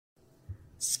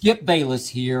Skip Bayless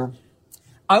here.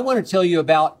 I want to tell you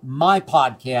about my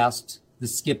podcast, The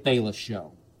Skip Bayless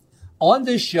Show. On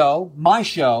this show, my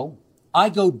show, I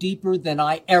go deeper than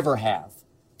I ever have,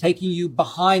 taking you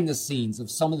behind the scenes of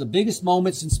some of the biggest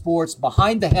moments in sports,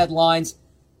 behind the headlines,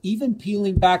 even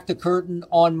peeling back the curtain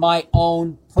on my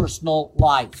own personal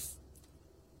life.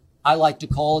 I like to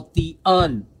call it the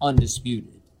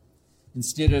undisputed.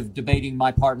 Instead of debating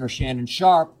my partner Shannon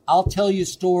Sharpe, I'll tell you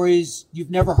stories you've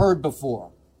never heard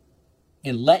before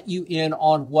and let you in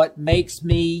on what makes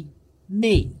me,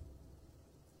 me.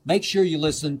 Make sure you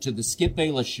listen to The Skip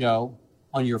Bayless Show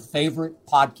on your favorite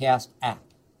podcast app.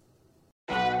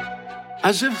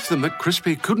 As if the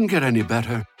McCrispy couldn't get any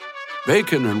better,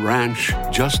 Bacon and Ranch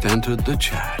just entered the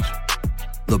chat.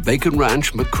 The Bacon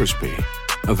Ranch McCrispy,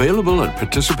 available at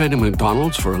participating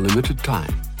McDonald's for a limited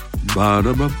time.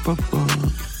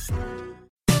 Ba-da-ba-ba-ba.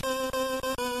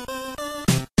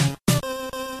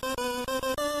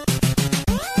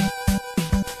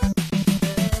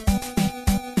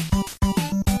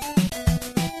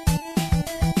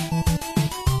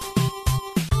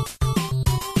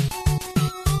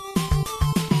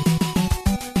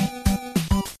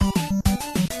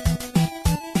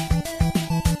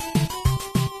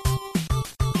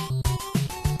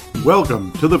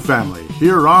 Welcome to the family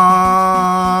here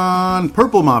on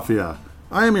Purple Mafia.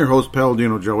 I am your host,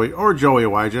 Paladino Joey, or Joey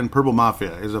Wygen. Purple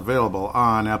Mafia is available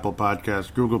on Apple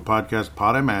Podcasts, Google Podcasts,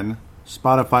 PodMN,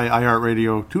 Spotify,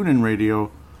 iHeartRadio, TuneIn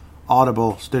Radio,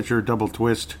 Audible, Stitcher, Double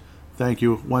Twist. Thank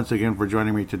you once again for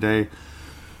joining me today,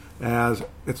 as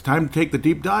it's time to take the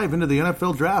deep dive into the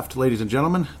NFL Draft, ladies and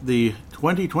gentlemen. The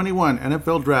 2021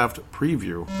 NFL Draft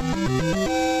preview.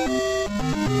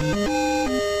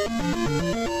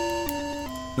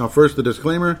 Now, first, the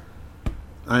disclaimer.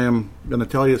 I am going to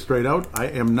tell you straight out, I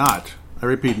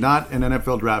repeat, not an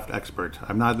NFL draft expert.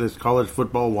 I'm not this college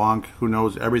football wonk who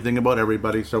knows everything about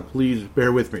everybody, so please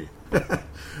bear with me.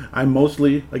 I'm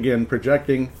mostly, again,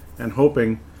 projecting and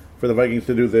hoping for the Vikings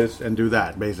to do this and do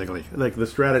that, basically. Like the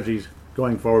strategies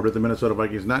going forward with the Minnesota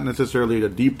Vikings, not necessarily a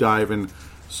deep dive and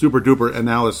super-duper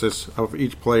analysis of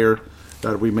each player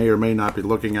that we may or may not be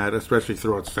looking at, especially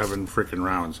throughout 7 freaking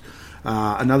rounds.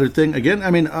 Another thing, again,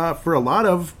 for a lot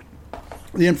of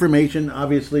the information,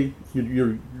 obviously,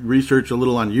 you research a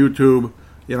little on YouTube,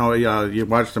 you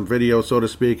watch some videos, so to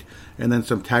speak, and then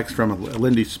some text from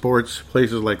Lindy Sports,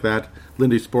 places like that,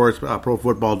 Lindy Sports, Pro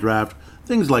Football Draft,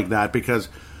 things like that, because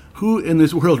who in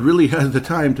this world really has the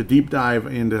time to deep dive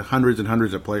into hundreds and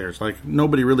hundreds of players? Like,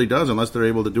 nobody really does unless they're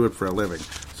able to do it for a living.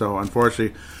 So,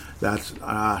 unfortunately, that's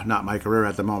not my career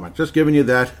at the moment. Just giving you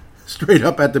that straight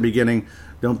up at the beginning.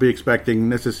 Don't be expecting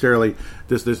necessarily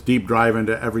this deep dive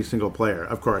into every single player.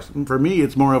 Of course, for me,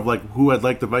 it's more of like who I'd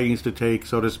like the Vikings to take,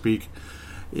 so to speak.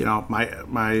 My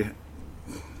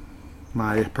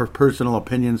personal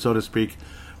opinion, so to speak,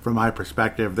 from my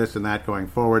perspective, this and that going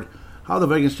forward. How the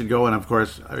Vikings should go, and of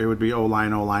course, it would be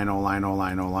O-line, O-line, O-line,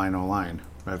 O-line, O-line, O-line,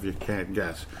 if you can't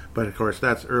guess. But of course,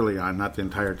 that's early on, not the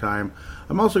entire time.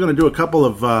 I'm also going to do a couple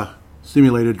of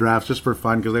simulated drafts just for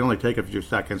fun, because they only take a few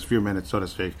seconds, few minutes, so to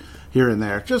speak, here and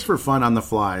there, just for fun on the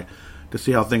fly, to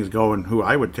see how things go and who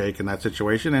I would take in that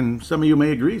situation. And some of you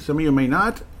may agree, some of you may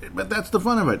not, but that's the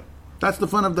fun of it. That's the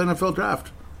fun of the NFL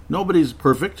Draft. Nobody's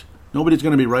perfect. Nobody's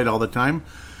going to be right all the time.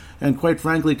 And quite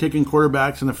frankly, taking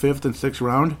quarterbacks in the 5th and 6th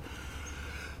round,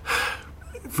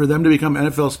 for them to become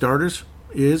NFL starters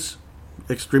is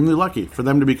extremely lucky. For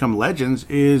them to become legends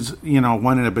is, 1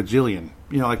 in a bajillion.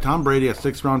 Like Tom Brady, a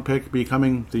 6th round pick,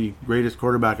 becoming the greatest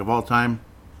quarterback of all time.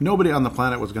 Nobody on the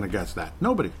planet was going to guess that.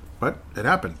 Nobody. But it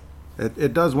happened.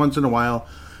 It does once in a while.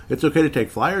 It's okay to take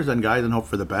flyers on guys and hope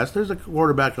for the best. There's a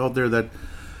quarterback out there that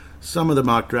some of the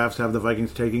mock drafts have the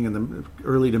Vikings taking in the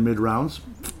early to mid rounds.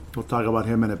 We'll talk about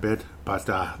him in a bit, but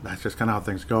that's just kind of how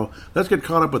things go. Let's get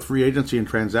caught up with free agency and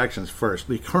transactions first.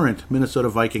 The current Minnesota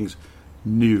Vikings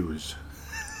news.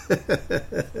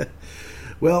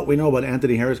 Well, we know about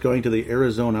Anthony Harris going to the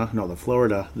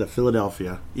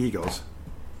Philadelphia Eagles.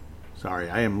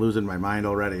 Sorry, I am losing my mind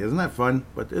already. Isn't that fun?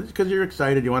 But it's because you're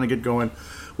excited, you want to get going.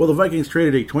 Well, the Vikings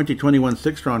traded a 2021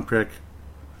 6th-round pick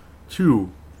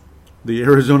to the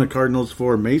Arizona Cardinals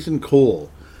for Mason Cole.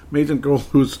 Mason Cole,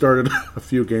 who started a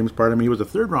few games, he was a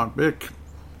 3rd-round pick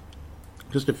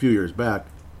just a few years back.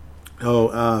 They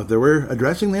were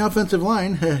addressing the offensive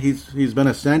line. He's been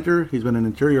a center, he's been an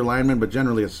interior lineman, but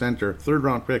generally a center.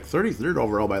 3rd-round pick, 33rd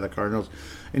overall by the Cardinals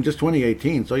in just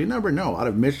 2018. So you never know. Out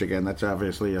of Michigan, that's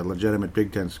obviously a legitimate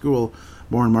Big Ten school.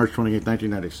 Born March 28,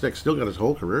 1996. Still got his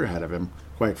whole career ahead of him,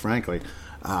 quite frankly.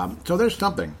 So there's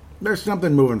something. There's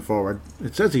something moving forward.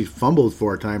 It says he fumbled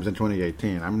 4 times in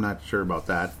 2018. I'm not sure about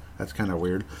that. That's kind of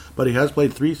weird. But he has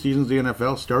played 3 seasons in the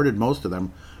NFL, started most of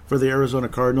them for the Arizona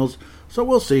Cardinals. So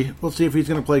we'll see. We'll see if he's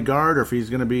going to play guard or if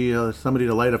he's going to be somebody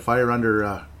to light a fire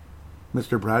under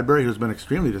Mr. Bradbury, who's been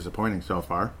extremely disappointing so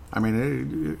far. I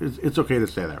mean, it's okay to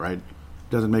say that, right?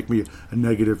 Doesn't make me a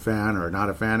negative fan or not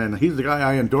a fan. And he's the guy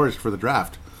I endorsed for the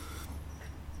draft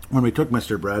when we took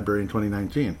Mr. Bradbury in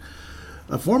 2019.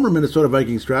 A former Minnesota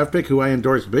Vikings draft pick who I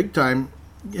endorsed big time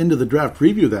into the draft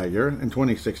preview that year in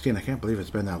 2016. I can't believe it's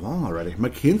been that long already.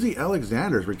 Mackenzie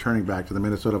Alexander is returning back to the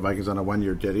Minnesota Vikings on a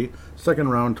 1-year ditty. Second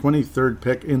round, 23rd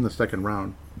pick in the second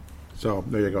round. So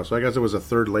there you go. So I guess it was a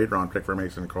third late round pick for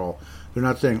Mason Cole. They're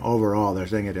not saying overall, they're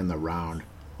saying it in the round.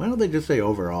 Why don't they just say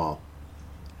overall?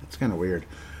 That's kind of weird.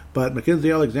 But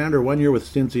Mackenzie Alexander, 1 year with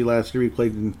Cincy last year. He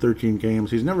played in 13 games.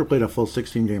 He's never played a full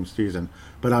 16-game season,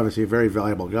 but obviously a very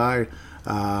valuable guy.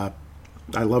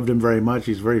 I loved him very much.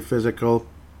 He's very physical,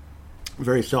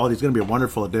 very solid. He's going to be a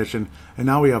wonderful addition. And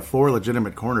now we have 4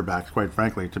 legitimate cornerbacks, quite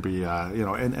frankly, to be,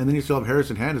 and then you still have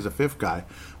Harrison Hand as a 5th guy,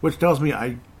 which tells me,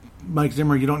 Mike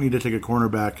Zimmer, you don't need to take a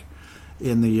cornerback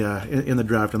in the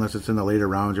draft unless it's in the later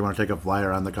rounds. You want to take a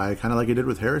flyer on the guy, kind of like you did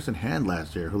with Harrison Hand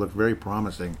last year, who looked very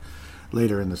promising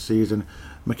later in the season.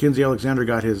 Mackenzie Alexander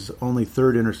got his only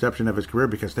 3rd interception of his career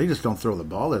because they just don't throw the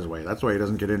ball his way. That's why he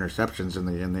doesn't get interceptions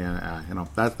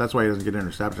that's why he doesn't get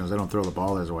interceptions. They don't throw the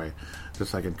ball his way,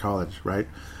 just like in college, right?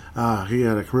 He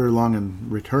had a career long in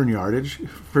return yardage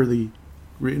for the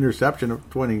interception of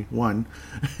 21.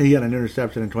 He had an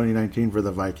interception in 2019 for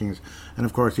the Vikings, and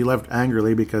of course he left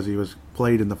angrily because he was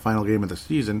played in the final game of the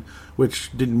season,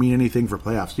 which didn't mean anything for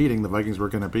playoff seeding. The Vikings were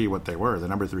going to be what they were, the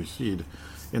number 3 seed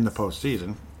in the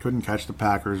postseason. Couldn't catch the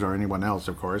Packers or anyone else,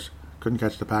 of course. Couldn't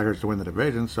catch the Packers to win the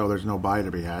division, so there's no bye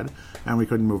to be had. And we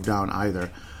couldn't move down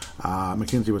either.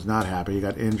 McKenzie was not happy. He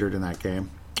got injured in that game.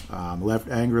 Left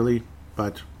angrily,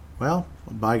 but, well,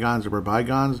 bygones were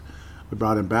bygones. We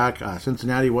brought him back.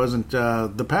 Cincinnati wasn't...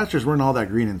 the pastures weren't all that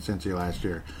green in Cincy last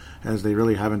year, as they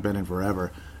really haven't been in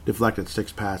forever. Deflected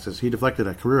 6 passes. He deflected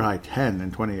a career-high 10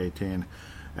 in 2018.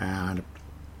 And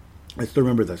I still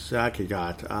remember the sack he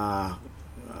got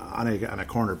on a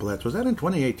corner blitz. Was that in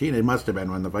 2018? It must have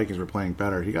been when the Vikings were playing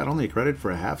better. He got only credit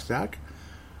for a half sack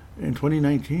in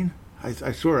 2019.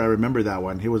 I swear I remember that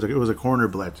one. It was a corner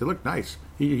blitz. It looked nice.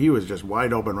 He was just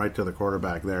wide open right to the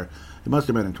quarterback there. It must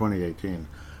have been in 2018.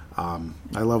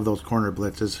 I love those corner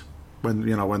blitzes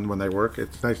when they work.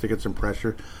 It's nice to get some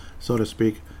pressure, so to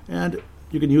speak, and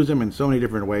you can use them in so many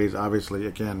different ways. Obviously,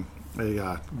 again,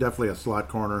 definitely a slot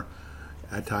corner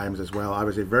at times as well.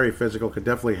 Obviously, very physical, could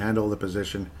definitely handle the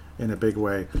position in a big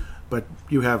way. But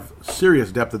you have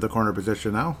serious depth at the corner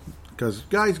position now because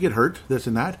guys get hurt, this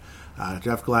and that.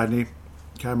 Jeff Gladney,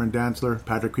 Cameron Dantzler,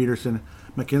 Patrick Peterson,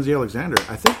 Mackenzie Alexander.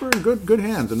 I think we're in good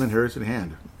hands. And then Harrison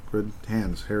Hand. Good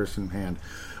hands, Harrison Hand.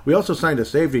 We also signed a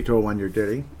safety to a 1-year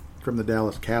ditty from the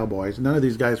Dallas Cowboys. None of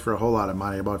these guys for a whole lot of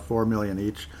money, about $4 million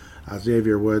each.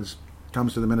 Xavier Woods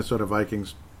comes to the Minnesota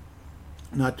Vikings.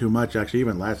 Not too much, actually,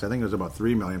 even less. I think it was about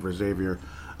 $3 million for Xavier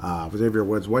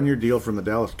Woods. 1-year deal from the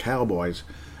Dallas Cowboys.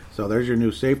 So there's your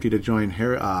new safety to join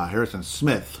Harrison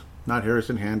Smith. Not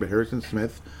Harrison Hand, but Harrison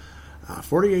Smith.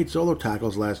 48 solo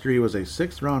tackles last year. He was a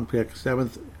 6th-round pick,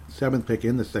 7th pick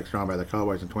in the 6th round by the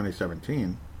Cowboys in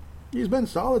 2017. He's been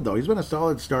solid, though. He's been a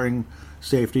solid starting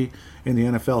safety in the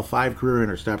NFL. 5 career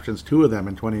interceptions, 2 of them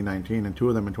in 2019 and 2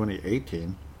 of them in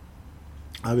 2018.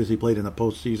 Obviously played in the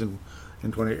postseason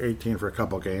in 2018 for a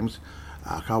couple games.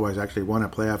 Cowboys actually won a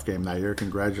playoff game that year.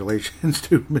 Congratulations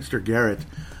to Mr. Garrett.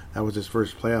 That was his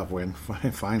first playoff win,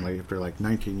 finally, after like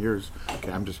 19 years.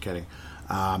 Okay, I'm just kidding.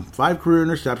 5 career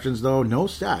interceptions, though. No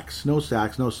sacks. No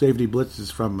safety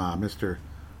blitzes from Mr.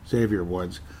 Xavier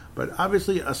Woods. But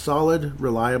obviously a solid,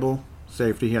 reliable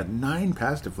safety. He had 9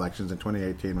 pass deflections in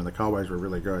 2018 when the Cowboys were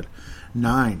really good.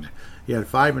 9. He had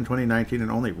 5 in 2019 and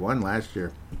only 1 last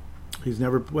year. He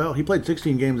played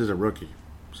 16 games as a rookie.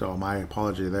 So my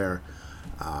apology there.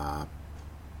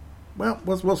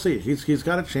 We'll see. He's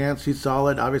got a chance. He's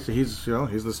solid. Obviously, he's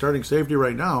the starting safety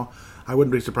right now. I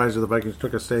wouldn't be surprised if the Vikings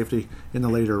took a safety in the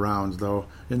later rounds, though,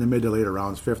 in the mid to later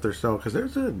rounds, 5th or so, because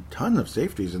there's a ton of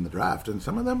safeties in the draft, and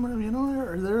some of them,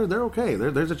 they're okay.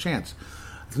 There's a chance.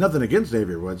 It's nothing against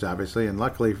Xavier Woods, obviously, and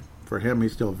luckily for him,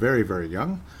 he's still very, very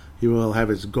young. He will have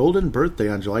his golden birthday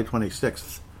on July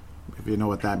 26th, if you know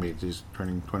what that means. He's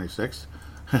turning 26.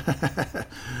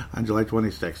 On July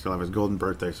 26th, he'll have his golden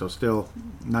birthday. So still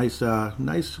nice.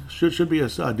 Should be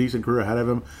a decent career ahead of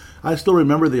him. I still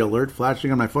remember the alert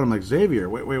flashing on my phone. I'm like, Xavier,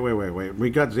 wait. We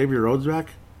got Xavier Rhodes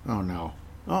back? Oh no.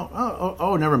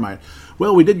 Oh, never mind.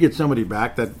 Well, we did get somebody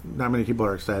back that not many people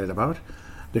are excited about.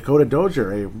 Dakota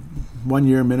Dozier, a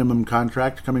 1-year minimum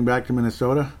contract coming back to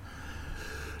Minnesota.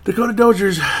 Dakota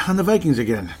Dozier's on the Vikings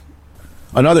again.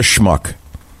 Another schmuck.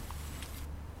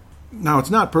 Now, it's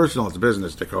not personal, it's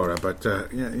business, Dakota, but,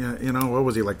 you know, what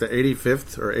was he, like the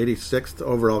 85th or 86th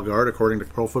overall guard, according to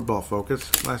Pro Football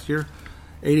Focus last year?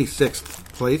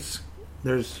 86th place.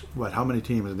 There's, how many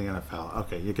teams in the NFL?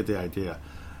 Okay, you get the idea.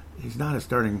 He's not a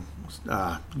starting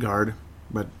guard,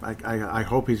 but I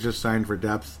hope he's just signed for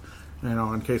depth, you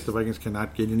know, in case the Vikings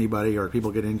cannot get anybody or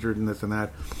people get injured and this and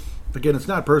that. Again, it's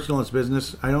not personal, it's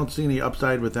business. I don't see any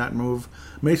upside with that move.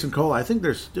 Mason Cole, I think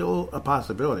there's still a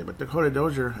possibility. But Dakota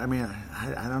Dozier, I mean,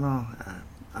 I don't know.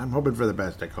 I'm hoping for the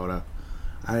best, Dakota.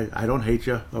 I don't hate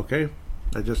you, okay?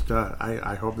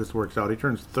 I hope this works out. He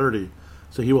turns 30,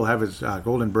 so he will have his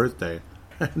golden birthday.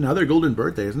 Another golden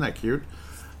birthday, isn't that cute?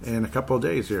 In a couple of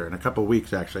days here, in a couple of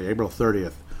weeks, actually. April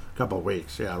 30th, a couple of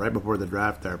weeks. Yeah, right before the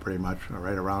draft there, pretty much, or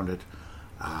right around it.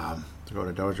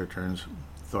 Dakota Dozier turns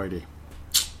 30.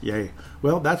 Yay.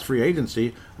 Well, that's free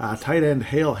agency. Tight end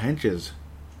Hale Henches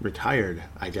retired,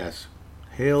 I guess.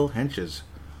 Hale Henches.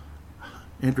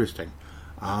 Interesting.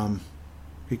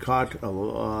 He caught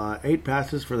 8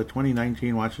 passes for the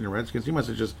 2019 Washington Redskins. He must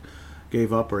have just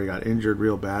gave up or he got injured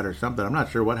real bad or something. I'm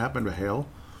not sure what happened to Hale,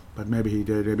 but maybe he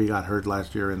did. Maybe he got hurt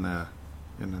last year in the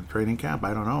training camp.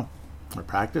 I don't know. Or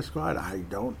practice squad? I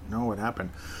don't know what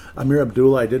happened. Amir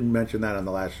Abdullah, I didn't mention that on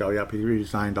the last show. Yep, he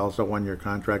re-signed also 1-year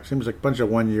contract. Seems like a bunch of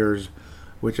 1 years,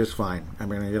 which is fine. I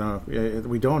mean, you know,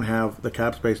 we don't have the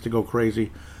cap space to go crazy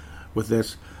with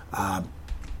this.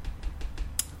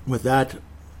 With that,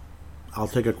 I'll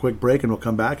take a quick break and we'll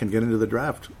come back and get into the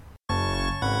draft.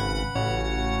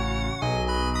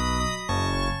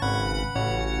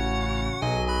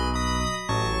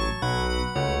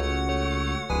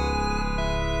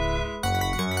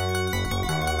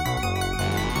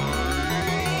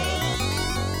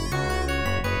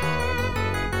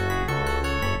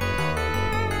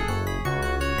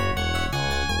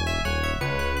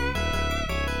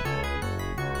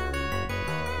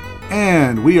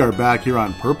 And we are back here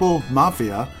on Purple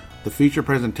Mafia. The feature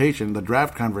presentation, the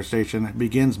draft conversation,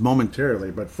 begins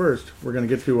momentarily. But first, we're going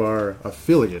to get to our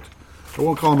affiliate. I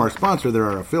won't call them our sponsor, they're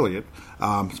our affiliate.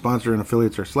 Sponsor and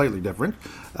affiliates are slightly different.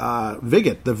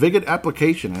 Viget, the Viget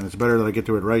application, and it's better that I get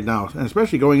to it right now. And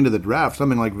especially going into the draft,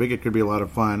 something like Viget could be a lot of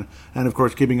fun. And of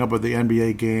course, keeping up with the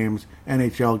NBA games,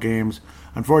 NHL games.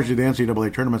 Unfortunately, the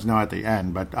NCAA tournament's now at the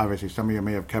end, but obviously some of you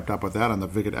may have kept up with that on the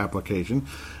Viget application.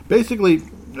 Basically,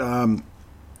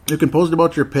 you can post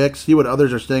about your picks, see what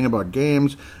others are saying about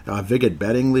games, Viget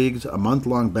betting leagues, a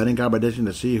month-long betting competition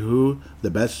to see who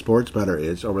the best sports bettor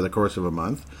is over the course of a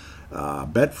month.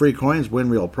 Bet free coins, win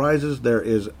real prizes. There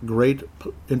is great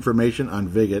information on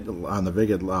Viget, on the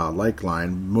Viget like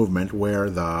line movement where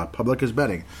the public is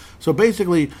betting. So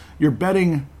basically, you're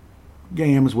betting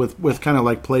games with kind of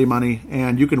like play money,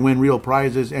 and you can win real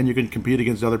prizes, and you can compete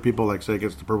against other people, like say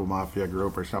against the Purple Mafia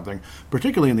group or something.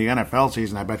 Particularly in the NFL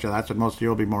season, I bet you that's what most of you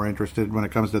will be more interested when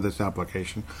it comes to this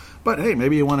application. But hey,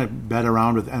 maybe you want to bet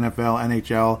around with NFL,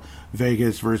 NHL,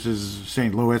 Vegas versus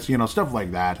St. Louis, you know, stuff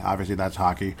like that. Obviously, that's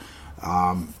hockey.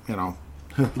 You know,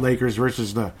 Lakers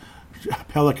versus the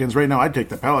Pelicans. Right now, I'd take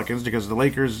the Pelicans because the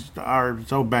Lakers are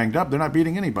so banged up; they're not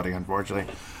beating anybody,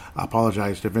 unfortunately. I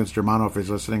apologize to Vince Germano if he's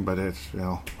listening, but it's, you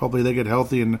know, hopefully they get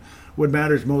healthy, and what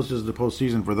matters most is the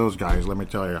postseason for those guys, let me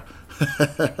tell you.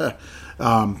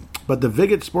 But the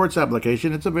Viget Sports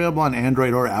application, it's available on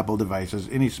Android or Apple devices,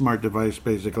 any smart device,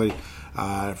 basically.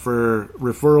 For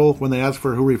referral, when they ask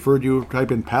for who referred you,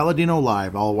 type in Paladino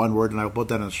Live, all one word, and I'll put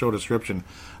that in the show description.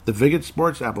 The Viget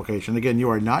Sports application, again, you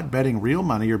are not betting real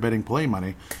money, you're betting play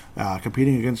money,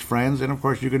 competing against friends, and of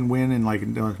course you can win in like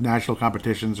national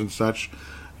competitions and such.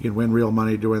 You can win real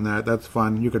money doing that. That's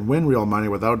fun. You can win real money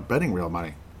without betting real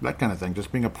money. That kind of thing.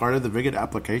 Just being a part of the Viget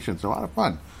application. It's a lot of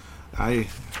fun. I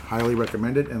highly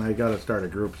recommend it, and I got to start a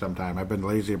group sometime. I've been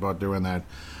lazy about doing that.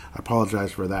 I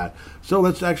apologize for that. So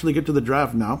let's actually get to the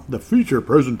draft now. The feature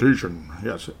presentation.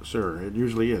 Yes, sir. It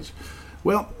usually is.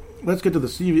 Well, let's get to the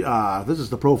CV. This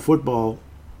is the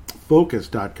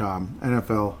ProFootballFocus.com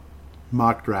NFL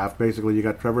mock draft. Basically, you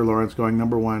got Trevor Lawrence going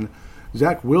number 1.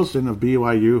 Zach Wilson of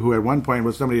BYU, who at one point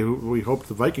was somebody who we hoped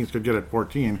the Vikings could get at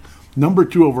 14. Number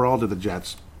 2 overall to the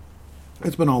Jets.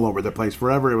 It's been all over the place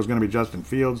forever. It was going to be Justin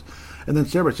Fields. And then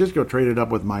San Francisco traded up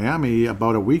with Miami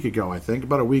about a week ago, I think.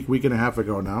 About a week and a half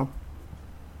ago now.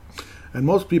 And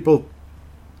most people,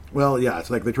 well, yeah, it's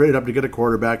like they traded up to get a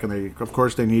quarterback, and of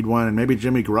course they need one. And maybe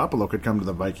Jimmy Garoppolo could come to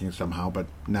the Vikings somehow. But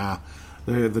nah,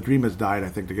 the dream has died, I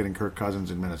think, to getting Kirk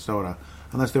Cousins in Minnesota.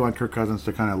 Unless they want Kirk Cousins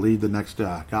to kind of lead the next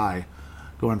guy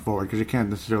going forward, because you can't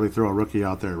necessarily throw a rookie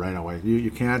out there right away. You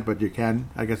can't, but you can.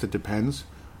 I guess it depends.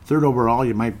 3rd overall,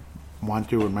 you might want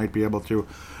to and might be able to.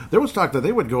 There was talk that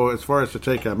they would go as far as to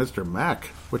take Mr. Mack,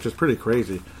 which is pretty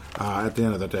crazy at the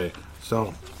end of the day.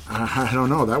 So I don't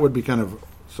know. That would be kind of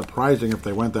surprising if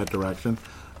they went that direction.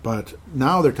 But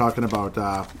now they're talking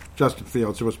about Justin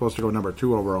Fields, who was supposed to go number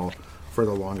 2 overall for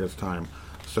the longest time.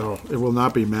 So it will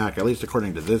not be Mack, at least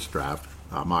according to this draft,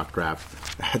 mock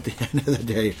draft. At the end of the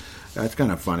day, that's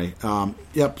kind of funny.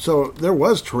 Yep. So there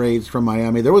was trades from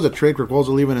Miami. There was a trade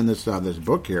proposal even in this this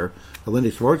book here, the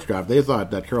Lindy Schwartz draft. They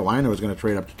thought that Carolina was going to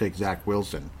trade up to take Zach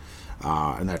Wilson,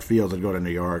 and that Fields would go to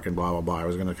New York and blah blah blah. I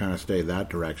was going to kind of stay that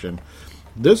direction.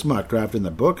 This mock draft in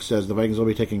the book says the Vikings will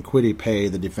be taking Kwity Paye,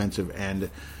 the defensive end.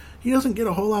 He doesn't get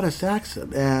a whole lot of sacks,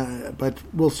 but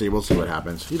we'll see. We'll see what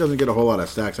happens. He doesn't get a whole lot of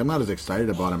sacks. I'm not as excited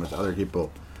about him as other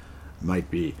people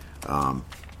might be.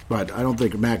 But I don't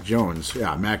think Mac Jones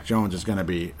is going to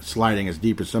be sliding as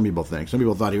deep as some people think. Some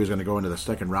people thought he was going to go into the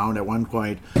second round at one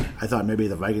point. I thought maybe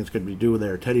the Vikings could do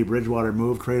their Teddy Bridgewater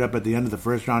move, trade up at the end of the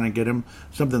first round and get him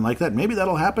something like that. Maybe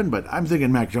that'll happen, but I'm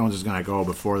thinking Mac Jones is going to go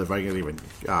before the Vikings even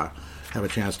have a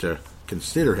chance to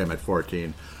consider him at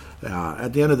 14.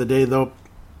 At the end of the day, though,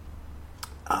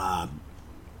 I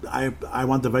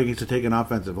want the Vikings to take an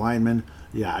offensive lineman.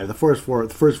 Yeah, the first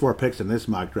four picks in this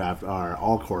mock draft are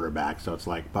all quarterbacks, so it's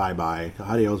like bye-bye,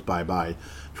 adios, bye-bye.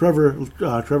 Trevor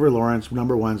Lawrence,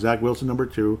 number 1, Zach Wilson, number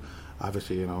 2.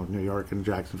 Obviously, New York and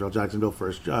Jacksonville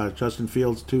first. Justin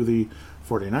Fields to the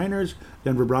 49ers.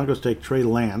 Denver Broncos take Trey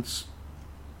Lance.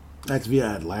 That's via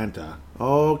Atlanta.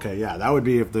 Okay, yeah, that would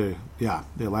be if the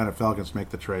Atlanta Falcons make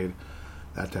the trade,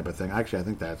 that type of thing. Actually, I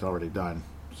think that's already done.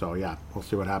 So, yeah, we'll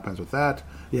see what happens with that.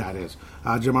 Yeah, it is.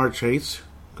 Jamar Chase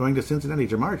going to Cincinnati.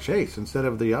 Jamar Chase instead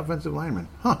of the offensive lineman.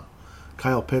 Huh.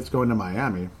 Kyle Pitts going to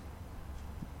Miami.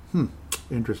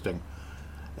 Interesting.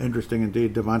 Interesting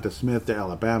indeed. Devonta Smith to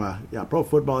Alabama. Yeah, pro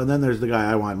football. And then there's the guy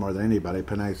I want more than anybody,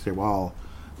 Penei Sewell,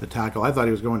 the tackle. I thought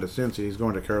he was going to Cincy. He's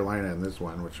going to Carolina in this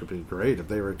one, which would be great if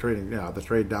they were trading, the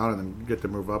trade down and then get to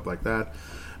move up like that.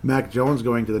 Mac Jones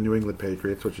going to the New England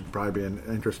Patriots, which would probably be an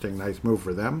interesting, nice move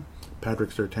for them.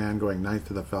 Patrick Surtain going 9th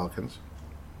to the Falcons.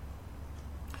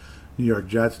 New York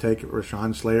Jets take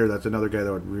Rashawn Slater. That's another guy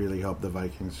that would really help the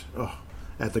Vikings.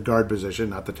 At the guard position,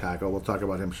 not the tackle. We'll talk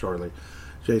about him shortly.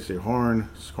 J.C. Horn,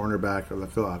 cornerback,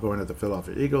 going to the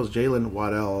Philadelphia Eagles. Jalen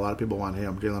Waddell, a lot of people want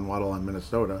him. Jalen Waddell on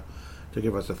Minnesota to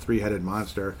give us a 3-headed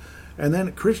monster. And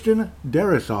then Christian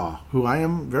Darrisaw, who I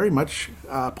am very much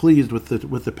pleased with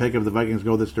the pick of the Vikings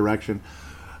go this direction.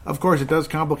 Of course, it does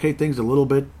complicate things a little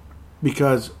bit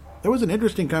because there was an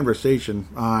interesting conversation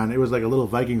it was like a little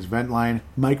Vikings vent line.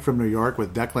 Mike from New York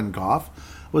with Declan Goff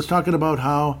was talking about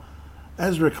how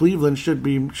Ezra Cleveland should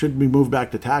be moved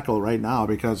back to tackle right now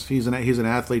because he's an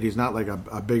athlete. He's not like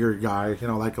a bigger guy,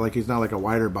 like he's not like a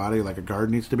wider body like a guard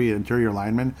needs to be, an interior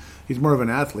lineman. He's more of an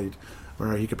athlete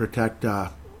where he could protect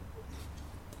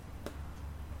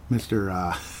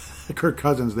Mr. Kirk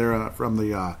Cousins there from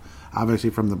the obviously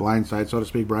from the blind side, so to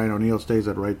speak. Brian O'Neill stays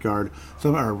at right guard.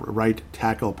 Right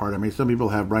tackle, pardon me. Some people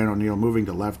have Brian O'Neill moving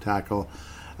to left tackle.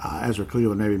 Ezra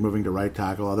Cleveland maybe moving to right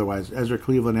tackle. Otherwise, Ezra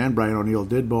Cleveland and Brian O'Neill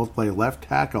did both play left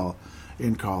tackle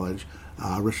in college.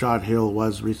 Rashad Hill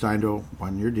was re-signed to a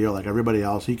one-year deal like everybody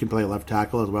else. He can play left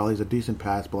tackle as well. He's a decent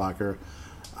pass blocker.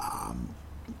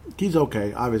 He's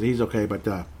okay. Obviously, he's okay.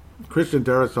 But Christian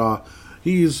Darrisaw,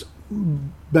 he's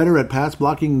better at pass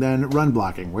blocking than run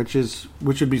blocking, which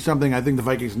would be something I think the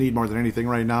Vikings need more than anything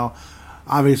right now.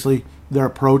 Obviously, their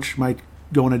approach might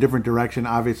go in a different direction,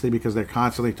 obviously, because they're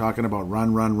constantly talking about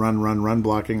run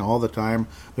blocking all the time.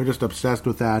 They're just obsessed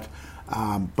with that.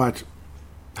 But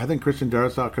I think Christian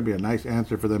Darrisaw could be a nice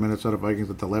answer for the Minnesota Vikings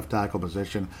at the left tackle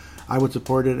position. I would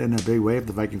support it in a big way if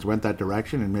the Vikings went that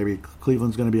direction, and maybe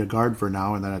Cleveland's going to be a guard for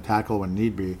now and then a tackle when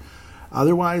need be.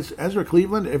 Otherwise, Ezra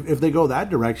Cleveland, if they go that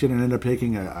direction and end up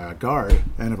taking a guard,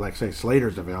 and if, like, say,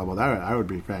 Slater's available, that would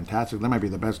be fantastic. That might be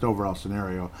the best overall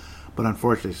scenario. But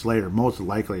unfortunately, Slater, most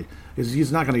likely,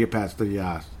 he's not going to get past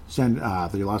the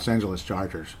Los Angeles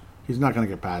Chargers. He's not going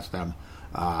to get past them.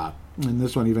 And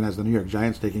this one even has the New York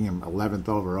Giants taking him 11th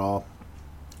overall.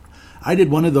 I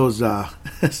did one of those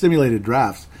simulated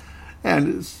drafts,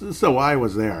 and so I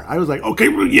was there. I was like, okay,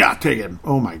 yeah, take him.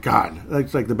 Oh, my God.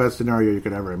 That's like the best scenario you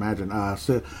could ever imagine.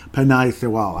 Penei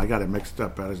Sewell. I got it mixed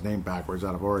up, his name backwards,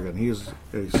 out of Oregon. He's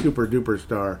a super-duper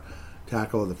star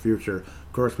tackle of the future.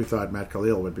 Of course, we thought Matt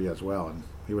Khalil would be as well, and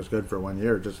he was good for 1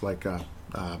 year, just like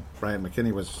Bryant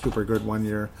McKinney was super good 1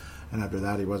 year, and after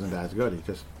that he wasn't as good. He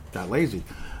just got lazy.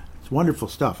 It's wonderful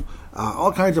stuff.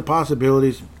 All kinds of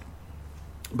possibilities,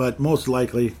 but most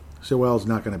likely Sewell's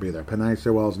not going to be there. Penei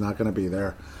Sewell's not going to be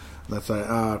there. Let's say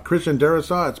Christian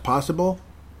Darrisaw, it's possible.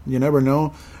 You never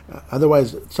know.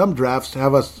 Otherwise, some drafts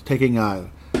have us taking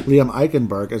Liam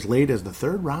Eichenberg as late as the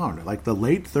third round, like the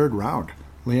late third round.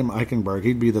 Liam Eichenberg,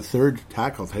 he'd be the third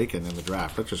tackle taken in the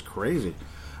draft. That's just crazy.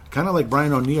 Kind of like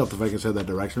Brian O'Neill, if I can say that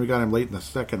direction. We got him late in the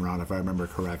second round, if I remember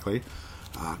correctly.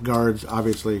 Guards,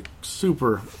 obviously,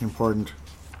 super important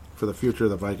for the future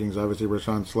of the Vikings. Obviously,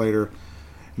 Rashawn Slater.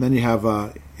 And then you have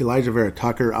Elijah Vera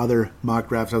Tucker. Other mock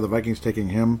drafts have the Vikings taking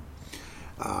him.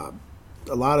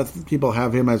 A lot of people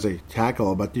have him as a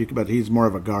tackle, but he's more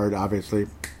of a guard, obviously,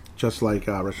 just like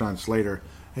Rashawn Slater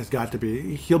has got to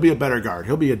be. He'll be a better guard.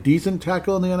 He'll be a decent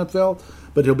tackle in the NFL,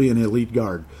 but he'll be an elite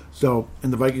guard. So,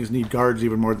 and the Vikings need guards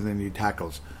even more than they need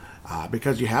tackles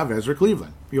because you have Ezra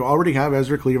Cleveland. You already have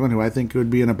Ezra Cleveland, who I think could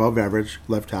be an above-average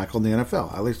left tackle in the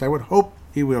NFL. At least I would hope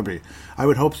he will be. I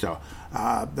would hope so.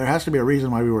 There has to be a reason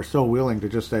why we were so willing to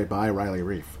just say bye Riley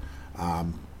Reif.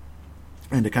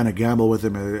 And to kind of gamble with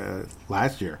him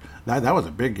last year. That was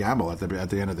a big gamble at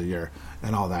the end of the year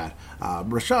and all that.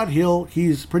 Rashad Hill,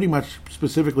 he's pretty much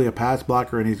specifically a pass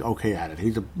blocker, and he's okay at it.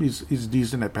 He's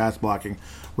decent at pass blocking,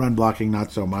 run blocking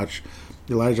not so much.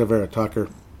 Elijah Vera Tucker,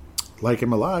 like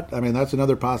him a lot. I mean, that's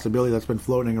another possibility that's been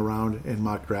floating around in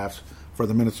mock drafts for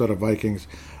the Minnesota Vikings.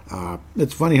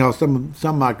 It's funny how some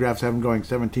mock drafts have him going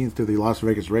 17th to the Las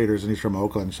Vegas Raiders, and he's from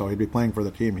Oakland, so he'd be playing for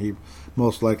the team he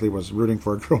most likely was rooting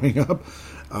for growing up.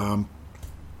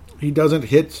 He doesn't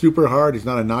hit super hard. He's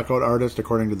not a knockout artist,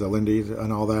 according to the Lindy's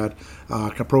and all that.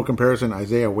 Pro comparison,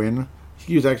 Isaiah Wynn.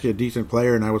 He was actually a decent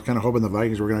player, and I was kind of hoping the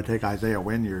Vikings were going to take Isaiah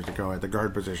Wynn years ago at the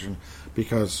guard position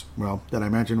because, well, did I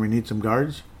mention we need some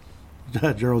guards?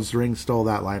 Gerald String stole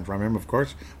that line from him, of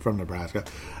course, from Nebraska.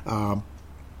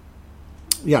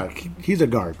 Yeah, he's a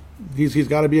guard. He's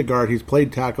got to be a guard. He's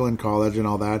played tackle in college and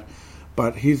all that,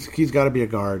 but he's got to be a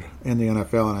guard in the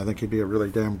NFL, and I think he'd be a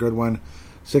really damn good one.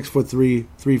 6'3",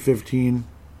 315.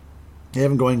 They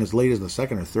have him going as late as the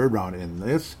second or third round in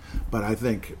this, but I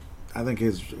think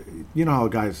his, you know how a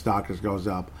guy's stock just goes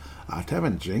up.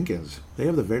 Tevin Jenkins. They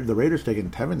have the Raiders taking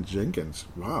Tevin Jenkins.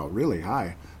 Wow, really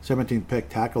high. 17th pick,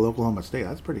 tackle, Oklahoma State.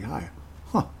 That's pretty high.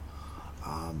 Huh.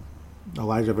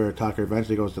 Elijah Vera Tucker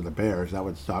eventually goes to the Bears. That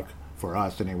would suck for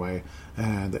us anyway.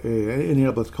 And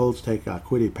Indianapolis Colts take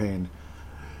Kwity Paye.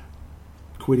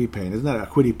 Isn't that a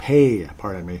Kwity Paye?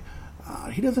 Pardon me.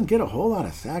 He doesn't get a whole lot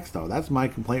of sacks, though. That's my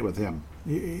complaint with him.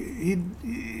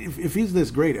 If he's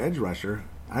this great edge rusher,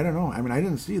 I don't know. I mean, I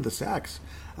didn't see the sacks.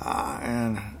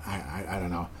 And I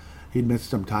don't know. He'd missed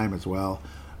some time as well.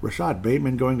 Rashad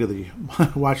Bateman going to the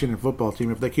Washington football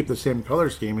team. If they keep the same color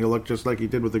scheme, he'll look just like he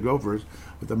did with the Gophers,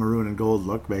 with the maroon and gold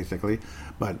look, basically.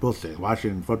 But we'll see.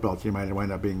 Washington football team might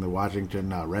wind up being the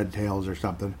Washington Red Tails or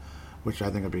something, which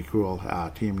I think would be cool.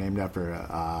 Team named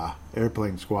after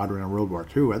airplane squadron in World War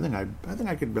II. I think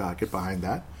I could get behind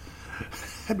that.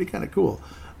 That'd be kind of cool.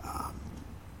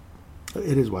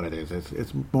 It is what it is.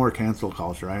 It's more cancel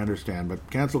culture. I understand, but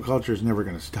cancel culture is never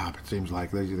going to stop. It seems like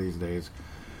these days.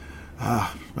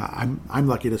 I'm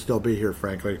lucky to still be here,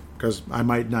 frankly, because I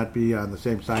might not be on the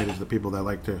same side as the people that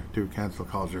like to do cancel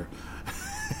culture.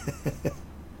 In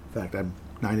fact, I'm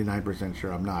 99%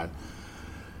 sure I'm not.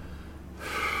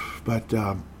 But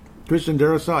Christian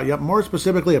Darrisaw, yep, more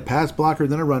specifically a pass blocker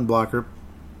than a run blocker.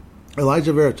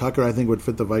 Elijah Vera Tucker, I think, would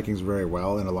fit the Vikings very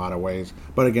well in a lot of ways.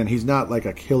 But again, he's not like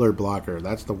a killer blocker.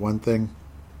 That's the one thing.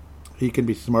 He can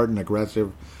be smart and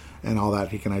aggressive and all that.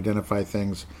 He can identify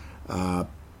things.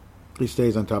 He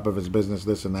stays on top of his business,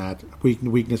 this and that.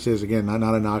 Weaknesses, again,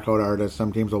 not a knockout artist.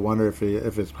 Some teams will wonder if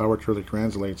his power truly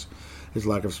translates. His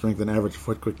lack of strength and average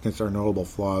foot quickness are notable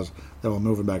flaws that will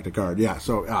move him back to guard. Yeah,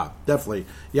 so definitely.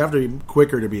 You have to be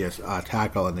quicker to be a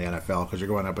tackle in the NFL because you're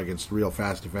going up against real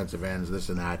fast defensive ends, this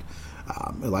and that.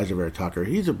 Elijah Vera Tucker,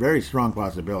 he's a very strong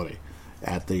possibility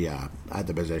at the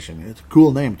position. It's a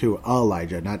cool name, too.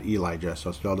 Elijah, not Elijah,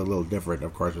 so spelled a little different,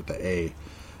 of course, with the A.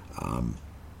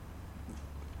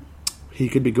 He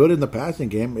could be good in the passing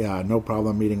game. Yeah, no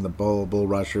problem meeting the bull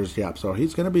rushers. Yeah, so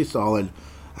he's going to be solid.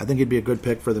 I think he'd be a good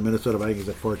pick for the Minnesota Vikings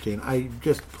at 14. I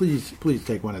just, please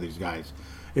take one of these guys.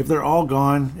 If they're all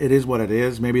gone, it is what it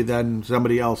is. Maybe then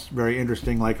somebody else very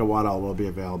interesting like a Waddle will be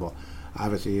available.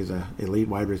 Obviously, he's an elite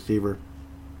wide receiver.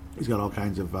 He's got all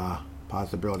kinds of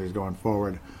possibilities going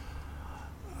forward.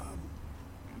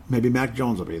 Maybe Mac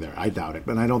Jones will be there. I doubt it,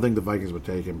 but I don't think the Vikings would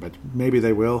take him, but maybe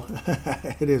they will.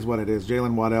 It is what it is.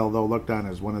 Jalen Waddell, though, looked on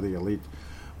as one of the elite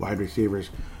wide receivers.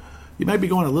 You might be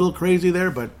going a little crazy there,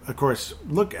 but, of course,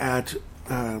 look at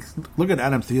Adam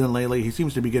Thielen lately. He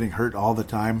seems to be getting hurt all the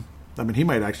time. I mean, he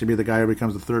might actually be the guy who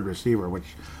becomes the third receiver,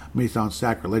 which may sound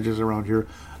sacrilegious around here.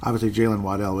 Obviously, Jalen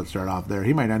Waddell would start off there.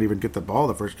 He might not even get the ball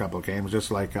the first couple of games,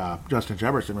 just like Justin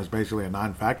Jefferson was basically a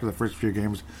non-factor the first few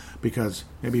games because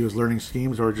maybe he was learning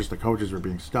schemes or just the coaches were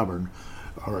being stubborn,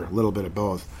 or a little bit of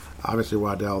both. Obviously,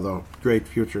 Waddell, though, great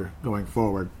future going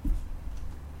forward.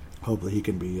 Hopefully he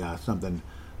can be something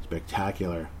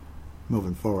spectacular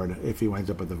moving forward if he winds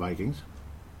up with the Vikings.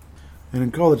 And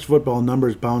in college football,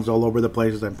 numbers bounce all over the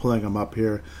place as I'm pulling them up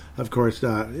here. Of course,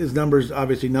 his numbers,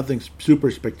 obviously nothing super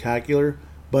spectacular,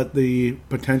 but the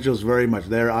potential is very much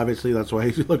there. Obviously, that's why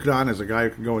he's looked on as a guy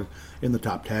who can go in the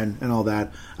top 10 and all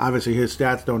that. Obviously, his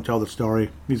stats don't tell the story.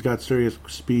 He's got serious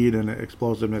speed and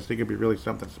explosiveness. He could be really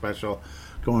something special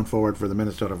going forward for the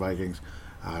Minnesota Vikings.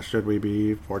 Should we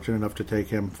be fortunate enough to take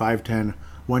him, 5'10",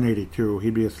 182.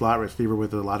 He'd be a slot receiver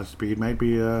with a lot of speed. Might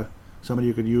be somebody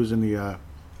you could use in the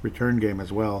return game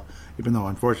as well, even though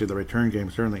unfortunately the return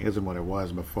game certainly isn't what it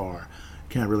was before.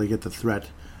 Can't really get the threat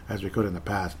as we could in the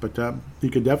past, but he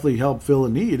could definitely help fill a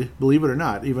need, believe it or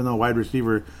not, even though wide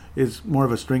receiver is more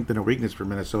of a strength than a weakness for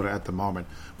Minnesota at the moment.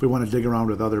 If we want to dig around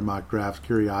with other mock drafts,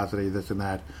 curiosity, this and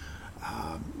that,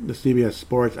 the CBS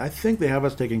Sports, I think they have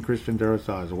us taking Christian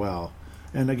Darrisaw as well.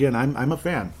 And again, I'm a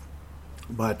fan,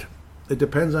 but it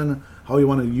depends on how you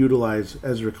want to utilize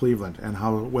Ezra Cleveland and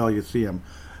how well you see him.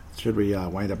 Should we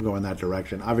wind up going that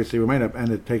direction? Obviously, we might have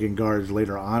ended taking guards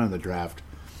later on in the draft.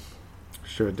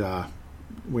 Should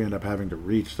we end up having to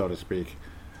reach, so to speak.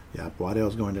 Yeah,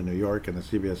 Waddell's going to New York, and the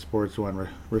CBS Sports one.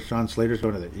 Rashawn Slater's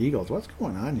going to the Eagles. What's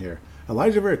going on here?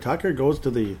 Elijah Vera Tucker goes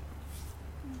to the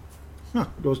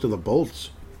Bolts.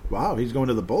 Wow, he's going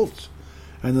to the Bolts,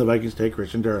 and the Vikings take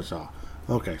Christian Darrisaw.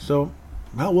 Okay, so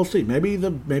well, we'll see. Maybe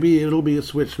it'll be a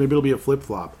switch. Maybe it'll be a flip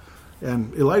flop.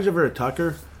 And Elijah Vera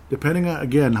Tucker, depending on,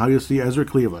 again, how you see Ezra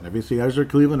Cleveland. If you see Ezra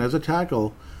Cleveland as a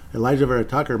tackle, Elijah Vera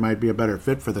Tucker might be a better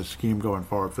fit for this scheme going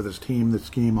forward, for this team, the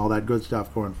scheme, all that good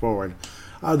stuff going forward.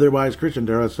 Otherwise, Christian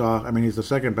Darrisaw, I mean, he's the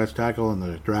second best tackle in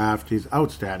the draft. He's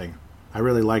outstanding. I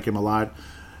really like him a lot.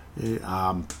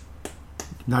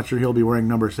 Not sure he'll be wearing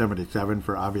number 77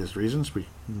 for obvious reasons.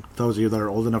 Those of you that are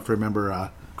old enough to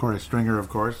remember Corey Stringer, of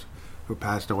course, who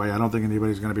passed away. I don't think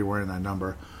anybody's going to be wearing that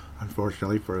number,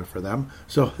 unfortunately, for them.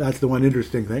 So that's the one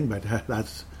interesting thing, but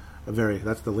that's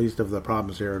the least of the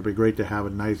problems here. It'd be great to have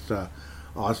a nice,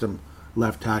 awesome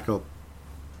left tackle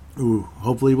who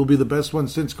hopefully will be the best one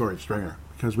since Corey Stringer,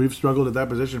 because we've struggled at that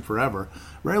position forever.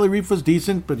 Riley Reiff was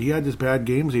decent, but he had his bad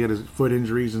games. He had his foot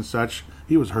injuries and such.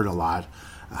 He was hurt a lot.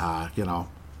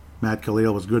 Matt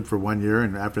Khalil was good for 1 year,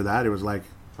 and after that it was like,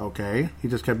 okay. He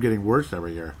just kept getting worse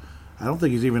every year. I don't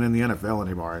think he's even in the NFL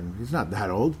anymore, and he's not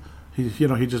that old. He'd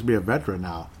just be a veteran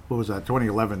now. What was that,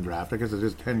 2011 draft? I guess it's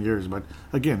just 10 years, but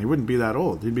again, he wouldn't be that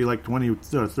old. He'd be like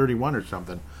 31 or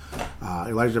something.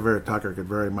 Elijah Vera Tucker could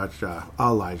very much,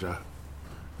 Elijah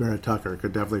Vera Tucker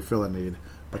could definitely fill a need,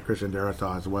 but Christian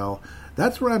Darrisaw as well.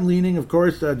 That's where I'm leaning. Of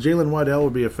course, Jalen Waddell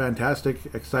would be a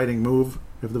fantastic, exciting move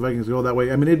if the Vikings go that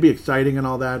way. I mean, it'd be exciting and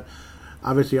all that.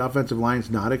 Obviously, offensive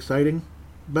line's not exciting,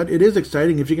 but it is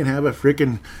exciting if you can have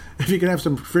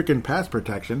some freaking pass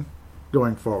protection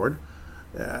going forward.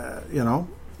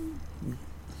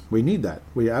 We need that.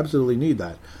 We absolutely need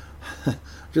that.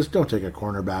 Just don't take a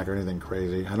cornerback or anything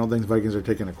crazy. I don't think the Vikings are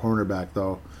taking a cornerback,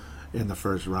 though, in the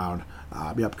first round.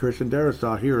 Christian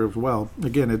Darrisaw here as well.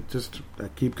 Again, I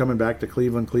keep coming back to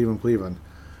Cleveland.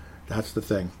 That's the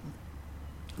thing.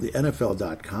 The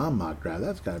NFL.com mock draft,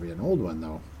 that's got to be an old one,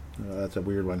 though. That's a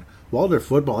weird one. Waldorf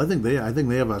Football, I think they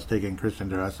have us taking Christian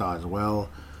Darrisaw as well.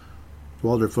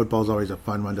 Waldorf Football is always a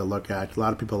fun one to look at. A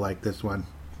lot of people like this one.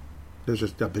 There's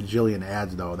just a bajillion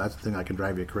ads, though. That's the thing that can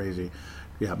drive you crazy.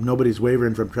 Yeah, nobody's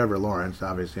wavering from Trevor Lawrence,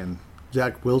 obviously, and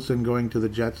Zach Wilson going to the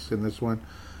Jets in this one,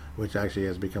 which actually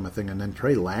has become a thing, and then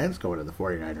Trey Lance going to the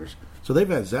 49ers. So they've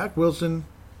had Zach Wilson,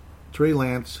 Trey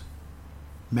Lance,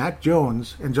 Mac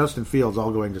Jones, and Justin Fields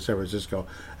all going to San Francisco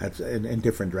in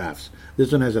different drafts.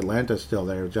 This one has Atlanta still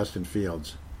there, Justin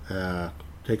Fields,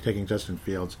 taking Justin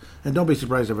Fields. And don't be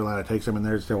surprised if Atlanta takes him, and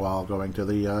they're still all going to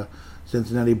the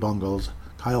Cincinnati Bengals.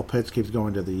 Kyle Pitts keeps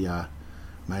going to the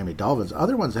Miami Dolphins.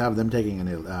 Other ones have them taking an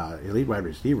elite wide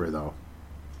receiver, though.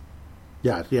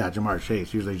 Yeah, Jamar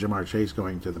Chase. Usually Jamar Chase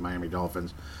going to the Miami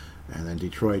Dolphins, and then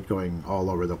Detroit going all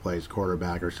over the place,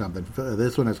 quarterback or something.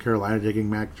 This one has Carolina taking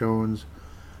Mac Jones.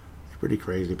 It's pretty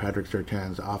crazy. Patrick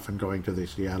Surtain's often going to the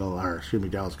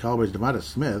Dallas Cowboys. Devonta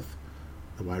Smith,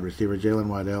 the wide receiver, Jalen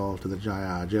Waddell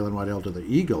to the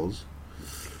Eagles.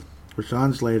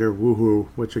 Rashawn Slater, woohoo,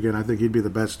 which again I think he'd be the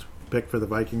best pick for the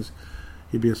Vikings.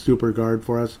 He'd be a super guard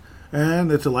for us.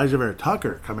 And it's Elijah Vera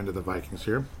Tucker coming to the Vikings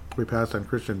here. We passed on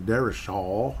Christian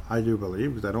Darrisaw, I do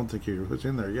believe, because I don't think he was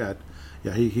in there yet.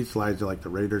 Yeah, he slides to like the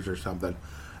Raiders or something.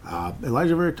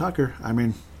 Elijah Vera Tucker, I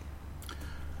mean,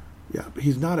 yeah,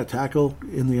 he's not a tackle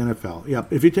in the NFL. Yeah,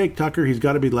 if you take Tucker, he's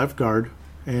got to be left guard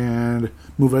and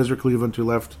move Ezra Cleveland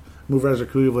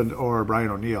or Brian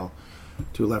O'Neill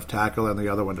to left tackle and the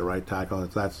other one to right tackle.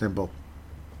 It's that simple.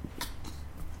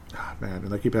 Man,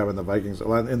 and I keep having the Vikings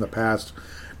in the past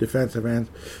defensive ends.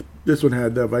 This one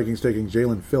had the Vikings taking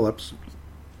Jalen Phillips,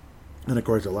 and of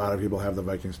course, a lot of people have the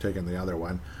Vikings taking the other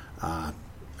one. God,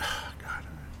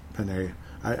 Panay.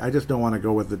 I just don't want to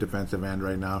go with the defensive end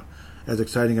right now. As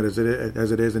exciting as it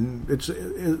is, and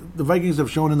the Vikings have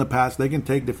shown in the past they can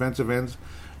take defensive ends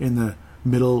in the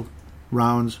middle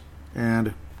rounds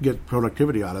and get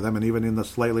productivity out of them, and even in the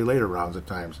slightly later rounds at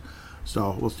times.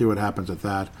 So we'll see what happens with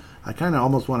that. I kind of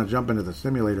almost want to jump into the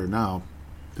simulator now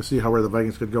to see where the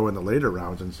Vikings could go in the later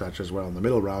rounds and such as well, in the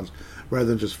middle rounds, rather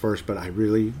than just first. But I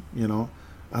really,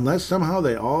 unless somehow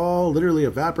they all literally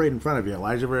evaporate in front of you,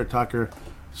 Elijah Vera Tucker,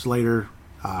 Slater,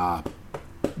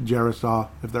 Jarisaw,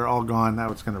 if they're all gone,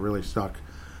 that's going to really suck.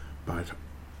 But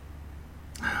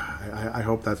I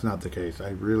hope that's not the case. I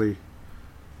really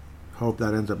hope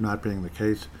that ends up not being the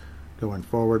case going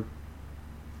forward.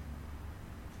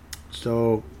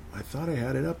 So I thought I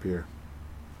had it up here.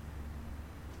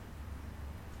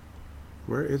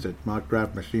 Where is it? Mock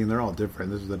Draft Machine. They're all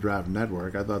different. This is the Draft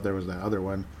Network. I thought there was that other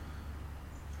one.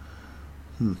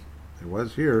 It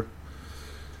was here.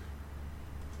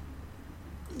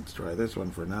 Let's try this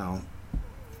one for now.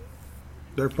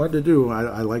 They're fun to do.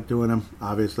 I like doing them,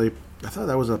 obviously. I thought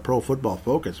that was a Pro Football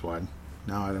Focus one.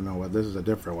 Now I don't know what. This is a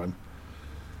different one.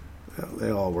 Well, they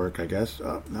all work, I guess.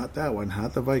 Oh, not that one.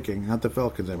 Not the Viking. Not the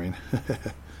Falcons, I mean.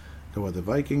 Go with the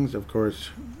Vikings, of course.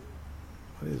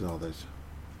 What is all this?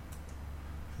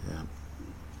 Yeah.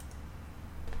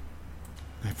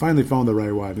 I finally found the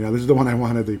right one. Yeah, this is the one I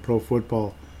wanted, the Pro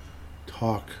Football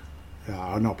Talk.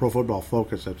 Pro Football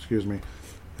Focus, excuse me.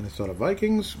 Minnesota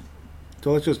Vikings.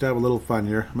 So let's just have a little fun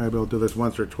here. Maybe I'll do this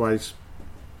once or twice.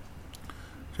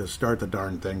 Just start the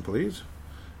darn thing, please.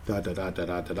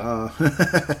 Da-da-da-da-da-da-da.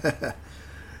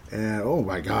 And, oh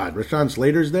my God, Rashawn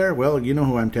Slater's there? Well, you know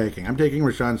who I'm taking. I'm taking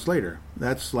Rashawn Slater.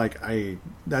 That's a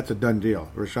done deal.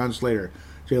 Rashawn Slater.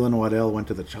 Jalen Waddell went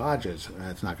to the Chargers.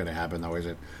 That's not going to happen, though, is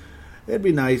it? It'd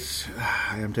be nice.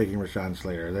 I am taking Rashawn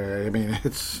Slater. I mean,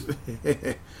 it's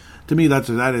to me that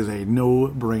is a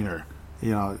no-brainer.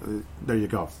 There you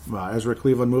go. Ezra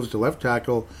Cleveland moves to left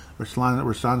tackle.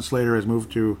 Rashawn Slater has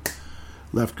moved to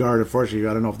left guard. Unfortunately,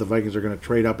 I don't know if the Vikings are going to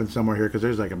trade up in somewhere here because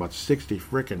there's like about 60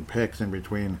 freaking picks in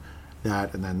between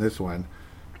that and then this one.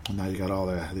 And now you got all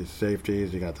these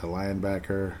safeties. You got the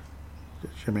linebacker,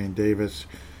 Jermaine Davis.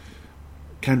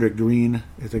 Kendrick Green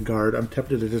is a guard. I'm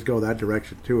tempted to just go that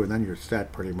direction too, and then you're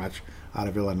set pretty much out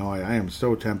of Illinois. I am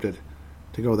so tempted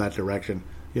to go that direction.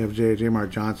 You have Jamar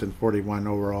Johnson, 41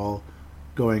 overall,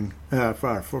 going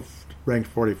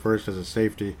ranked 41st as a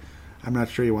safety. I'm not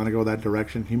sure you want to go that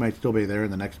direction. He might still be there in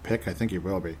the next pick. I think he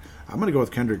will be. I'm going to go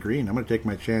with Kendrick Green. I'm going to take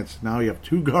my chance. Now you have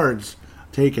two guards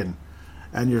taken,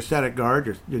 and you're set at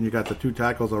guard, and you got the two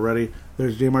tackles already.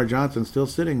 There's Jamar Johnson still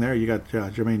sitting there. You got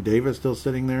Jermaine Davis still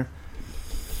sitting there.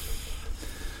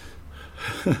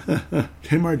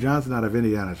 Jamar Johnson out of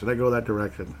Indiana. Should I go that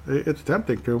direction? It's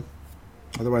tempting to.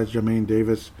 Otherwise, Jermaine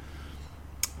Davis.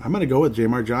 I'm going to go with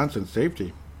Jamar Johnson,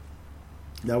 safety.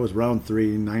 That was round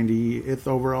 3, 90th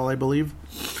overall, I believe.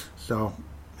 So,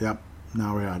 yep.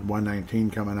 Now we're at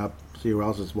 119 coming up. See who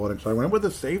else is voting. So I went with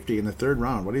the safety in the third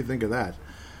round. What do you think of that?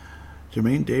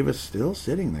 Jermaine Davis still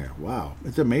sitting there. Wow.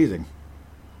 It's amazing.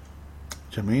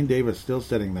 Jermaine Davis still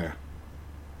sitting there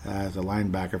as a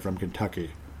linebacker from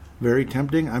Kentucky. Very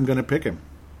tempting. I'm going to pick him.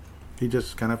 He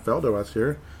just kind of fell to us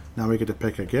here. Now we get to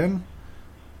pick again.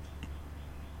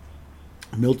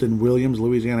 Milton Williams,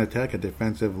 Louisiana Tech, a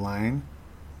defensive line.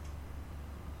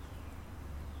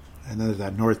 And then there's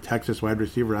that North Texas wide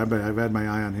receiver. I've had my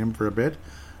eye on him for a bit.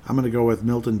 I'm going to go with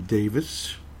Milton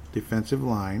Davis, defensive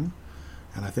line.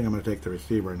 And I think I'm going to take the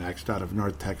receiver next out of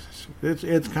North Texas.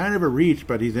 It's kind of a reach,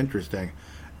 but he's interesting.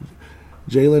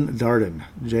 Jalen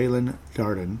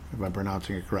Darden, if I'm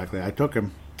pronouncing it correctly. I took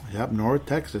him. Yep, North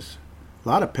Texas. A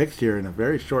lot of picks here in a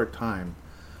very short time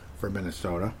for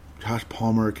Minnesota. Josh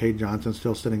Palmer, Cade Johnson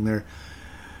still sitting there.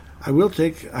 I'm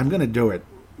going to do it.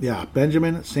 Yeah,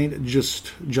 Benjamin St.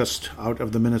 Just out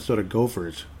of the Minnesota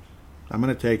Gophers. I'm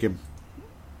going to take him.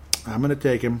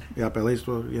 Yep, at least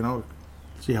we'll,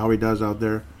 see how he does out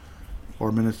there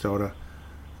for Minnesota.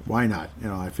 Why not?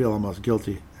 I feel almost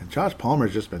guilty. And Josh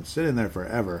Palmer's just been sitting there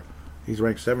forever. He's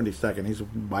ranked 72nd. He's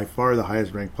by far the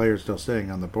highest ranked player still sitting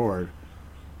on the board.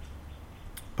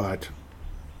 But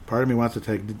part of me wants to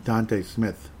take Dante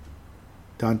Smith.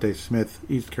 Dante Smith,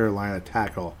 East Carolina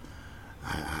tackle.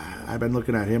 I've been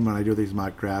looking at him when I do these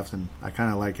mock drafts, and I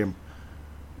kind of like him.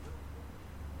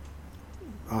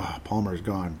 Oh, Palmer's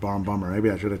gone. Bummer. Maybe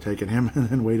I should have taken him and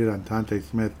then waited on Dante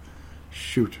Smith.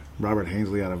 Shoot. Robert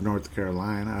Hainsley out of North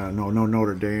Carolina. No,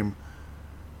 Notre Dame.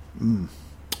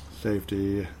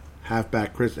 Safety.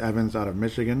 Halfback Chris Evans out of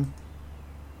Michigan.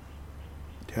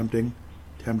 Tempting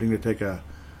to take a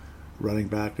running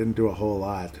back. Didn't do a whole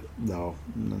lot, though.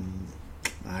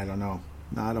 I don't know.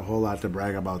 Not a whole lot to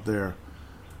brag about there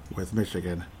with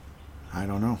Michigan. I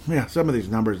don't know. Yeah, some of these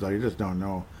numbers, though, you just don't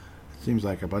know. It seems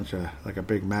like a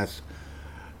big mess.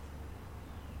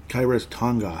 Kairos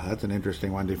Tonga, that's an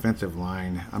interesting one. Defensive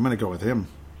line. I'm going to go with him.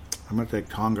 I'm going to take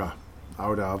Tonga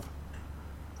out of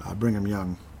Brigham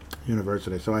Young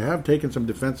University. So I have taken some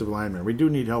defensive linemen. We do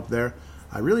need help there.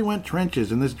 I really went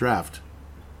trenches in this draft.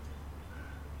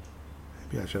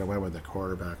 Maybe I should have went with the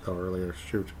quarterback, though, earlier.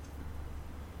 Shoot.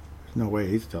 There's no way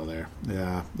he's still there.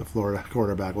 Yeah, the Florida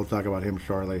quarterback. We'll talk about him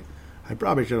shortly. I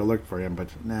probably should have looked for him, but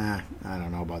nah, I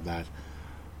don't know about that.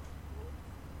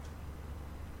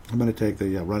 I'm going to take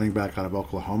the running back out of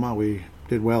Oklahoma. We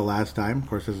did well last time. Of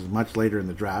course, this is much later in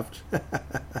the draft.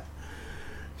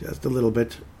 Just a little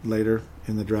bit later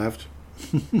in the draft.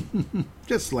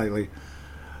 Just slightly.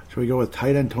 Should we go with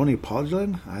tight end Tony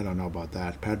Poglen? I don't know about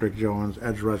that. Patrick Jones,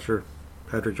 edge rusher.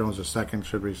 Patrick Jones the second,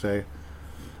 should we say.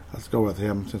 Let's go with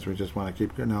him since we just want to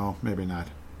keep... No, maybe not.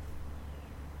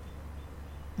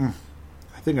 I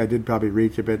think I did probably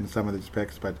reach a bit in some of these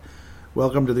picks, but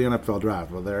welcome to the NFL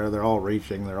draft. Well, they're all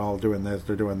reaching. They're all doing this.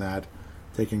 They're doing that.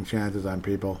 Taking chances on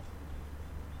people.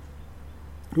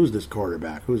 Who's this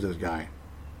quarterback? Who's this guy?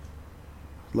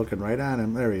 Looking right at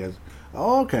him. There he is.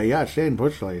 Oh, okay, yeah, Shane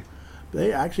Buchley.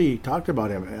 They actually talked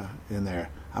about him in there.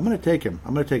 I'm going to take him.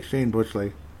 I'm going to take Shane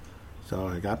Buchley. So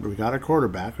we got a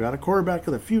quarterback. We got a quarterback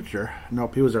of the future.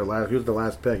 Nope, he was the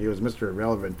last pick. He was Mr.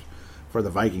 Irrelevant for the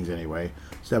Vikings anyway.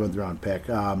 7th round pick.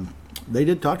 They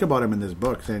did talk about him in this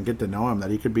book, saying get to know him,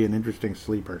 that he could be an interesting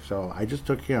sleeper. So I just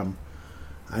took him.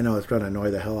 I know it's going to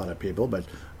annoy the hell out of people, but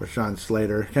Rashawn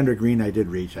Slater, Kendrick Green, I did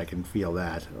reach. I can feel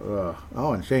that. Ugh.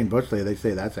 Oh, and Shane Buchley, they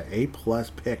say that's an A+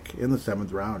 pick in the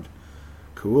 7th round.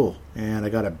 Cool. And I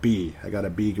got a B. I got a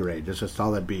B grade, just a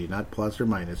solid B, not plus or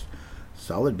minus.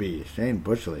 Solid B. Shane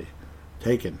Buchley,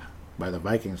 taken by the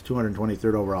Vikings,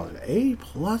 223rd overall. A+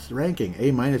 ranking,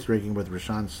 A- ranking with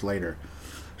Rashawn Slater.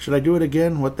 Should I do it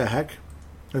again? What the heck?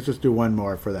 Let's just do one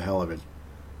more for the hell of it.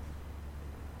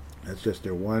 Let's just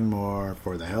do one more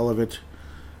for the hell of it.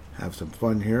 Have some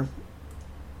fun here.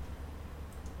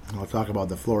 I'll talk about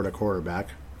the Florida quarterback.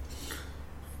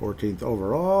 14th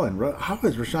overall. And how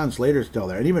is Rashawn Slater still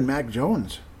there? And even Mac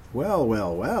Jones. Well.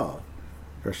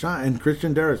 Rashawn and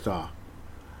Christian Darrisaw.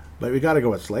 But we got to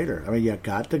go with Slater. I mean, you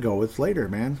got to go with Slater,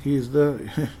 man. He's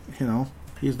the,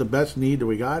 he's the best need that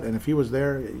we got. And if he was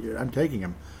there, I'm taking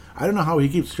him. I don't know how he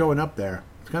keeps showing up there.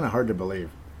 It's kind of hard to believe.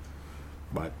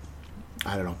 But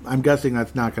I don't know. I'm guessing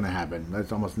that's not going to happen.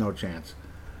 There's almost no chance.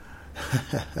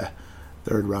 3rd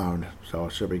round. So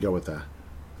should we go with the...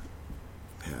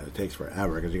 Yeah, it takes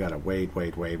forever because you got to wait.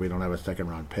 We don't have a 2nd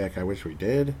round pick. I wish we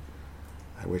did.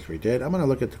 I'm going to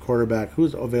look at the quarterback.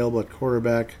 Who's available at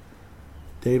quarterback?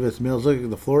 Davis Mills. Look,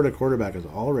 the Florida quarterback is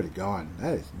already gone.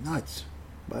 That is nuts.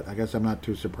 But I guess I'm not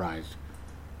too surprised.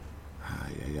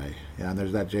 Yeah, and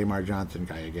there's that Jamar Johnson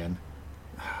guy again.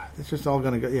 It's just all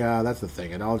going to go... Yeah, that's the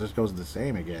thing. It all just goes the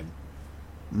same again.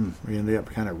 We ended up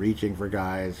kind of reaching for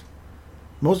guys.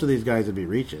 Most of these guys would be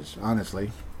reaches,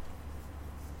 honestly.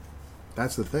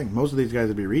 That's the thing. Most of these guys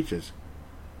would be reaches.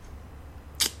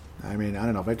 I mean, I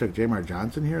don't know. If I took Jamar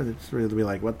Johnson here, it's really be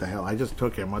like, what the hell? I just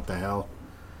took him. What the hell?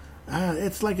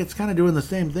 It's like it's kind of doing the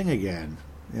same thing again.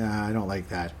 Yeah, I don't like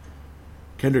that.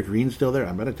 Kendrick Green's still there.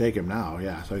 I'm going to take him now.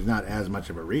 Yeah, so he's not as much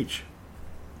of a reach.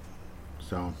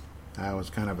 So that was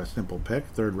kind of a simple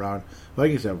pick. 3rd round.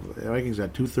 Vikings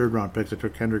had 2 3rd-round picks. I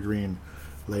took Kendrick Green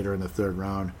later in the 3rd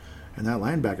round. And that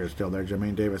linebacker's still there,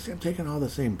 Jermaine Davis. I'm taking all the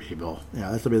same people.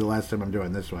 Yeah, this will be the last time I'm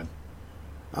doing this one.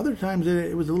 Other times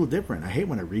it was a little different. I hate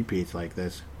when it repeats like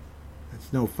this.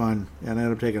 It's no fun. And I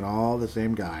end up taking all the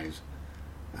same guys.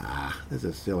 This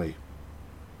is silly.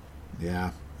 Yeah,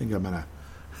 I think I'm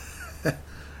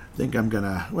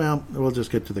gonna... Well, we'll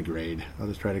just get to the grade. I'll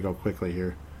just try to go quickly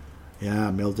here.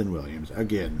 Yeah, Milton Williams.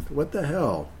 Again. What the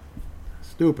hell?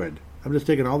 Stupid. I'm just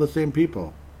taking all the same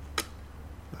people.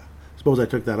 Suppose I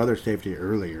took that other safety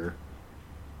earlier.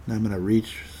 And I'm going to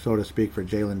reach, so to speak, for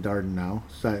Jalen Darden now.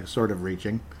 Sort of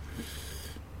reaching.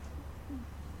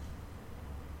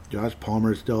 Josh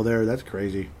Palmer's still there. That's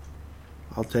crazy.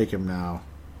 I'll take him now.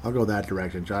 I'll go that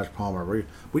direction. Josh Palmer.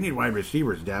 We need wide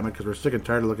receivers, damn it, because we're sick and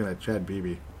tired of looking at Chad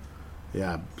Beebe.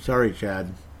 Yeah, sorry,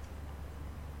 Chad.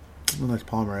 Unless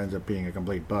Palmer ends up being a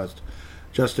complete bust.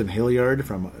 Justin Hilliard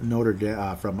from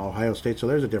from Ohio State. So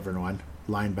there's a different one.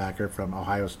 Linebacker from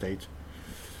Ohio State.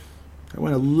 I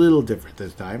went a little different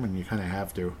this time, and you kind of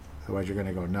have to. Otherwise, you're going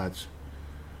to go nuts.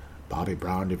 Bobby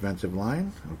Brown, defensive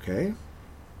line. Okay.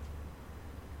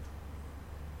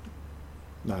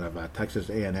 Not of Texas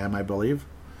A&M, I believe.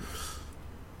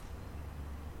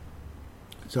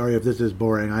 Sorry if this is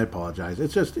boring. I apologize.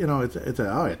 It's just,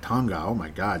 Tonga. Oh, my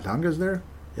God. Tonga's there?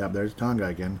 Yep, there's Tonga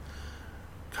again.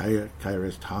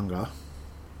 Khyiris Tonga.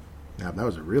 Yeah, that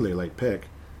was a really late pick.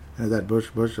 And that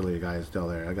Bushley guy is still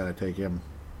there. I got to take him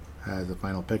as the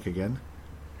final pick again.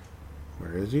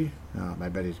 Where is he? Oh, I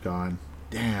bet he's gone.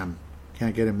 Damn.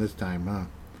 Can't get him this time, huh?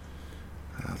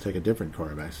 I'll take a different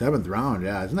quarterback. 7th round,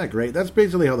 yeah. Isn't that great? That's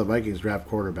basically how the Vikings draft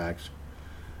quarterbacks.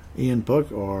 Ian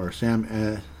Book or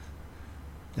Sam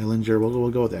Ehlinger. We'll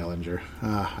go with Ehlinger.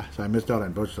 So I missed out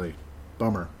on Bushley.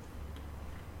 Bummer.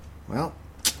 Well,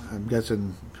 I'm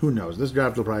guessing, who knows? This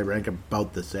draft will probably rank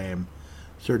about the same.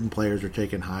 Certain players are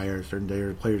taken higher.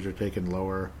 Certain players are taken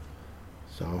lower.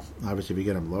 So, obviously, if you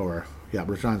get them lower. Yeah,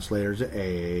 Rashawn Slater's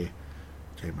A.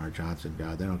 Jamar Johnson,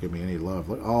 God, they don't give me any love.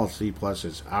 Look, all C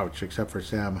pluses, ouch, except for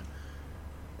Sam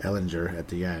Ehlinger at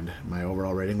the end. My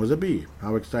overall rating was a B.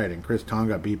 How exciting. Chris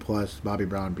Tonga, B+, Bobby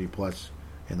Brown, B+,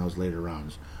 in those later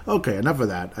rounds. Okay, enough of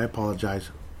that. I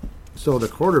apologize. So, the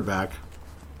quarterback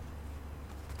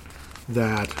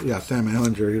Sam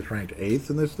Ehlinger, he's ranked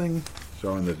 8th in this thing.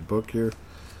 So, in this book here.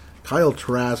 Kyle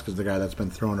Trask is the guy that's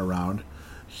been thrown around.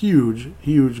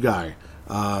 Huge guy.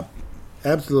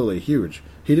 Absolutely huge.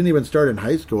 He didn't even start in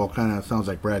high school. Kind of sounds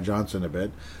like Brad Johnson a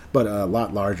bit, but a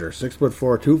lot larger. 6'4",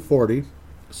 240.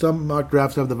 Some mock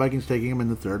drafts have the Vikings taking him in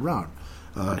the 3rd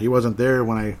round. He wasn't there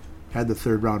when I had the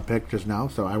 3rd round pick just now,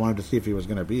 so I wanted to see if he was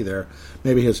going to be there.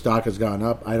 Maybe his stock has gone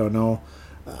up. I don't know.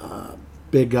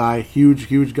 Big guy,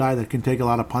 huge guy that can take a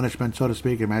lot of punishment, so to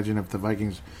speak. Imagine if the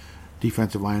Vikings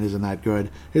defensive line isn't that good.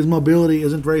 His mobility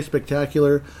isn't very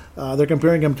spectacular. They're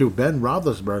comparing him to Ben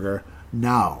Roethlisberger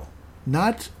now.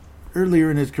 Not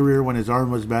earlier in his career when his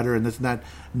arm was better and this and that.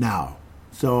 Now.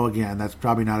 So, again, that's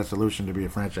probably not a solution to be a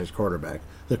franchise quarterback.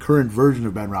 The current version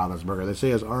of Ben Roethlisberger, they say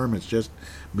his arm is just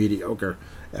mediocre,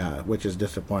 which is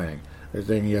disappointing. They're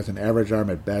saying he has an average arm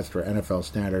at best for NFL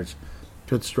standards.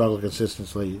 Could struggle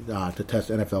consistently to test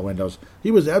NFL windows.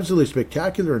 He was absolutely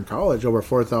spectacular in college, over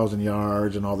 4,000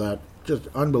 yards and all that. Just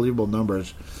unbelievable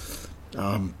numbers.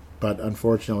 But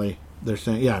unfortunately, they're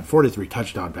saying, 43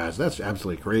 touchdown passes. That's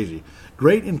absolutely crazy.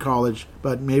 Great in college,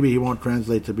 but maybe he won't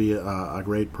translate to be a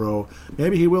great pro.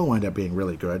 Maybe he will wind up being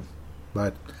really good.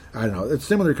 But I don't know. It's a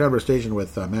similar conversation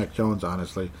with Mac Jones,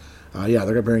 honestly.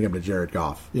 They're comparing him to Jared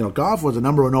Goff. Goff was a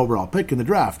number 1 overall pick in the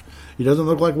draft. He doesn't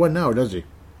look like one now, does he?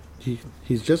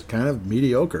 He's just kind of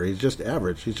mediocre. He's just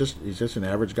average. He's just an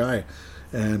average guy.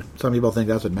 And some people think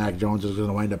that's what Mac Jones is going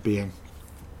to wind up being.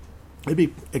 It'd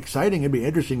be exciting. It'd be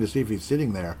interesting to see if he's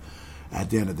sitting there at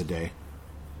the end of the day.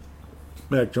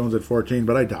 Mac Jones at 14,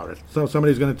 but I doubt it. So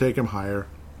somebody's going to take him higher.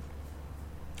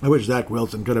 I wish Zach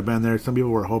Wilson could have been there. Some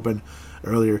people were hoping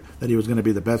earlier that he was going to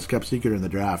be the best kept secret in the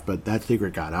draft, but that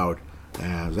secret got out.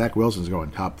 And Zach Wilson's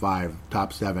going top 5,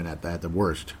 top 7 at the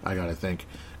worst, I got to think,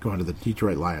 going to the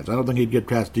Detroit Lions. I don't think he'd get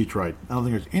past Detroit. I don't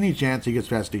think there's any chance he gets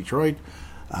past Detroit.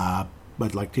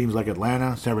 But like teams like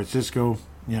Atlanta, San Francisco,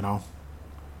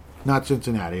 not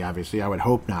Cincinnati, obviously. I would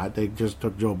hope not. They just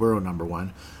took Joe Burrow number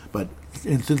 1. But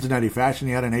in Cincinnati fashion,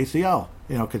 he had an ACL.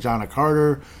 Kajana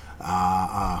Carter,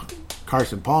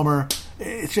 Carson Palmer.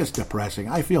 It's just depressing.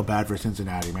 I feel bad for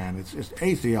Cincinnati, man. It's just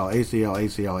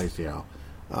ACL.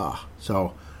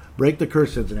 So break the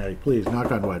curse, Cincinnati. Please,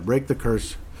 knock on wood. Break the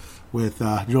curse with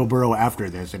Joe Burrow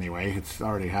after this, anyway. It's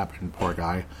already happened, poor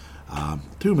guy.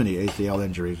 Too many ACL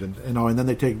injuries. And then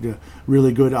they take the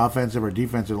really good offensive or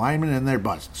defensive linemen and they're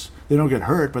busts. They don't get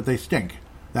hurt, but they stink.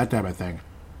 That type of thing.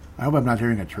 I hope I'm not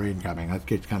hearing a train coming. That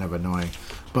gets kind of annoying.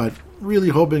 But really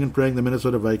hoping and praying the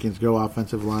Minnesota Vikings go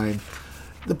offensive line.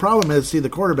 The problem is, the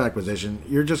quarterback position,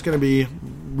 you're just going to be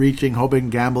reaching, hoping,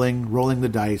 gambling, rolling the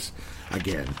dice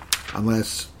again.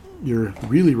 Unless you're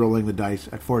really rolling the dice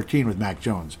at 14 with Mac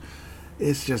Jones.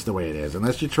 It's just the way it is.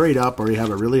 Unless you trade up or you have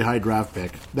a really high draft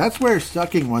pick. That's where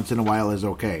sucking once in a while is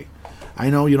okay. I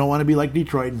know you don't want to be like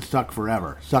Detroit and suck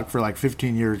forever. Suck for like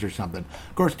 15 years or something.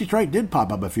 Of course, Detroit did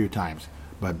pop up a few times.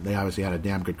 But they obviously had a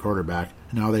damn good quarterback.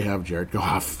 Now they have Jared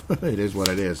Goff. It is what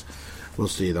it is. We'll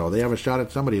see, though. They have a shot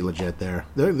at somebody legit there.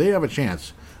 They have a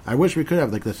chance. I wish we could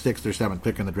have like the 6th or 7th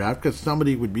pick in the draft because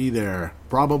somebody would be there.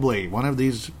 Probably one of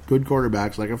these good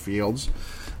quarterbacks like a Fields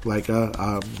like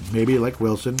maybe like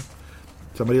Wilson,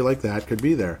 somebody like that could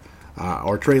be there.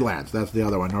 Or Trey Lance, that's the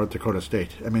other one, North Dakota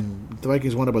State. I mean, the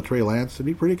Vikings won about Trey Lance. It'd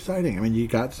be pretty exciting. I mean, you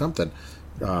got something.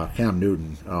 Cam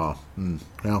Newton.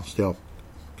 Well, still,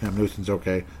 Cam Newton's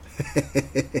okay.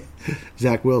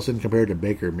 Zach Wilson compared to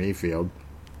Baker Mayfield.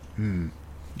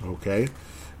 Okay.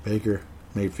 Baker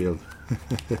Mayfield.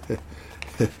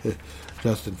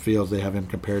 Justin Fields, they have him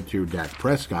compared to Dak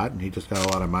Prescott, and he just got a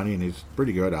lot of money, and he's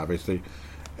pretty good, obviously.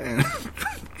 And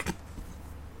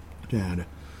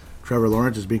Trevor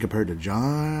Lawrence is being compared to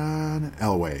John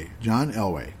Elway. John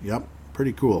Elway. Yep.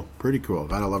 Pretty cool.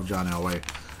 Gotta love John Elway.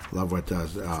 Love what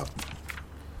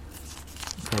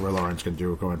Trevor Lawrence can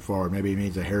do going forward. Maybe he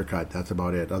needs a haircut. That's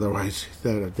about it. Otherwise, he's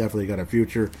definitely got a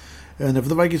future. And if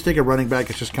the Vikings take a running back,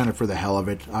 it's just kind of for the hell of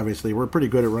it. Obviously, we're pretty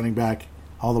good at running back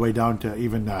all the way down to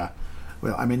even,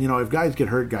 if guys get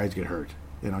hurt,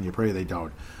 and you pray they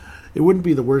don't. It wouldn't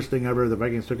be the worst thing ever. The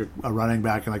Vikings took a running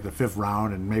back in like the 5th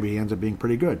round, and maybe he ends up being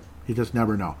pretty good. You just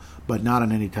never know. But not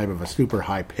on any type of a super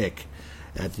high pick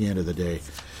at the end of the day.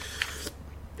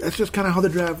 That's just kind of how the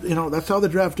draft, that's how the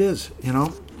draft is,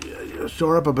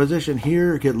 Shore up a position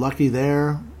here, get lucky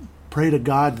there, pray to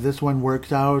God this one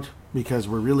works out because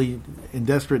we're really in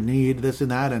desperate need, this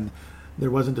and that, and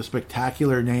there wasn't a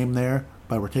spectacular name there,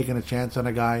 but we're taking a chance on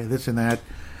a guy, this and that.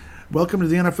 Welcome to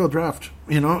the NFL draft.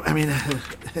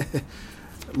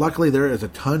 Luckily there is a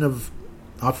ton of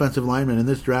offensive linemen in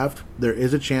this draft. There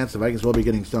is a chance the Vikings will be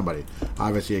getting somebody.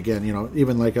 Obviously, again,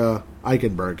 even like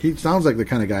Eichenberg. He sounds like the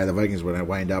kind of guy the Vikings would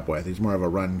wind up with. He's more of a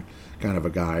run kind of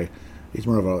a guy. He's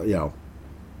more of a,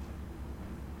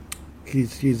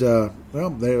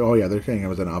 they're saying he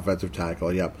was an offensive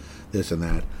tackle. Yep, this and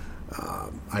that.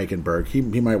 Eichenberg. He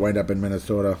might wind up in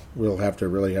Minnesota. We'll have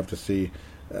to see.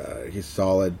 He's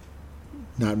solid.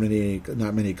 Not many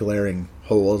glaring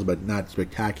holes, but not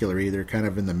spectacular either. Kind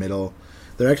of in the middle.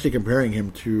 They're actually comparing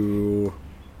him to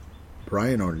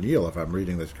Brian O'Neill, if I'm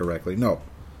reading this correctly. No,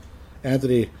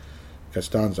 Anthony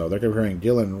Costanzo. They're comparing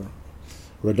Dylan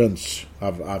Radunz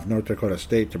of North Dakota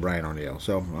State to Brian O'Neill.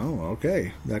 So,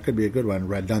 okay, that could be a good one.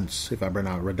 Radunz, if I'm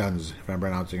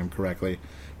pronouncing him correctly.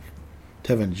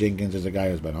 Tevin Jenkins is a guy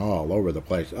who's been all over the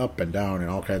place, up and down in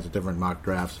all kinds of different mock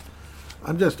drafts.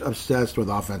 I'm just obsessed with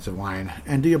offensive line.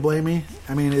 And do you blame me?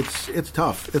 I mean, it's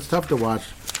tough. It's tough to watch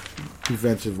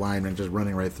defensive linemen just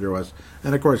running right through us.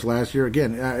 And, of course, last year,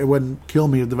 again, it wouldn't kill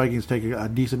me if the Vikings take a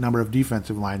decent number of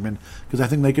defensive linemen because I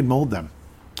think they can mold them,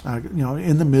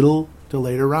 in the middle to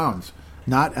later rounds.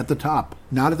 Not at the top.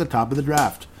 Not at the top of the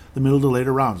draft. The middle to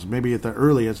later rounds. Maybe at the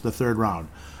earliest, the 3rd round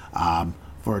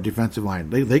for a defensive line.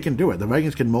 They can do it. The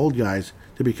Vikings can mold guys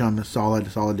to become solid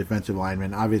defensive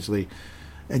linemen, obviously.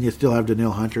 And you still have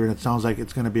Danielle Hunter, and it sounds like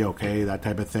it's going to be okay, that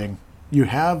type of thing. You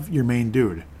have your main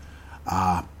dude.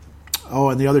 And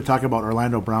the other talk about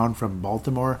Orlando Brown from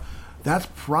Baltimore, that's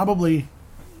probably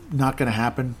not going to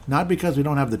happen. Not because we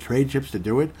don't have the trade chips to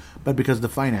do it, but because the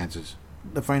finances.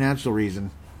 The financial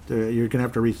reason. You're going to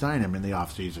have to re-sign him in the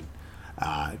offseason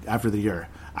after the year.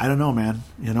 I don't know, man.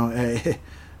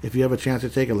 If you have a chance to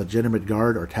take a legitimate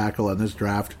guard or tackle in this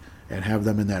draft and have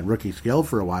them in that rookie scale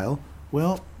for a while,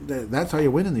 well, that's how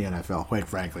you win in the NFL, quite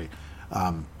frankly.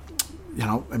 A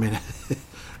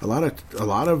lot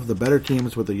of the better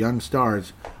teams with the young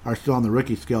stars are still on the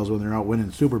rookie scales when they're out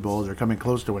winning Super Bowls or coming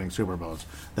close to winning Super Bowls,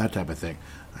 that type of thing.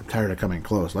 I'm tired of coming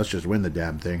close. Let's just win the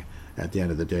damn thing at the end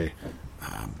of the day.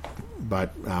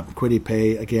 But Kwity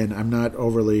Paye, again, I'm not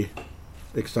overly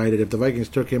excited. If the Vikings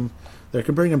took him, they're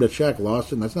comparing him to Shaq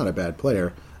Lawson. That's not a bad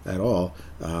player at all.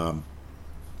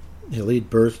 Elite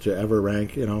burst to ever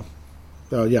rank, he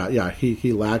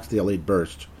lacks the elite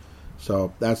burst.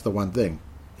 So that's the one thing.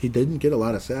 He didn't get a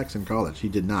lot of sacks in college. He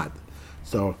did not.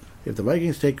 So if the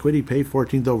Vikings take Kwity Paye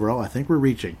 14th overall, I think we're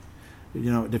reaching.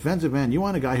 Defensive end, you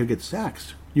want a guy who gets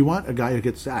sacks.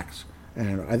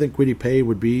 And I think Kwity Paye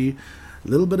would be a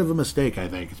little bit of a mistake, I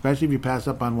think, especially if you pass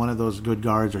up on one of those good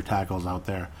guards or tackles out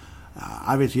there.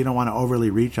 Obviously, you don't want to overly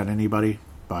reach on anybody,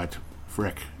 but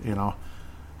frick,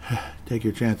 take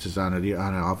your chances on an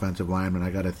offensive lineman, I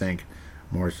got to think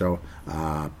more so.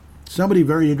 Somebody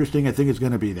very interesting, I think, is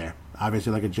going to be there.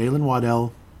 Obviously, like a Jalen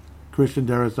Waddell, Christian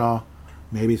Darrisaw,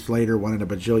 maybe Slater, one in a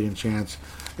bajillion chance,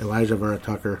 Elijah Vera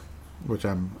Tucker.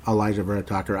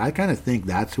 I kind of think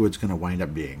that's who it's going to wind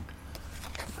up being.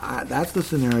 That's the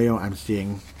scenario I'm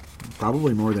seeing,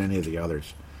 probably more than any of the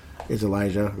others, is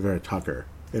Elijah Vera Tucker.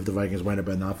 If the Vikings wind up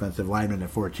with an offensive lineman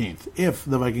at 14th. If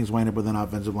the Vikings wind up with an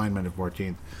offensive lineman at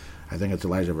 14th, I think it's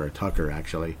Elijah Vera Tucker,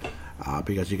 actually,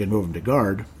 because you can move him to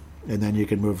guard, and then you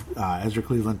can move Ezra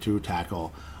Cleveland to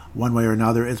tackle. One way or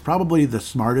another, it's probably the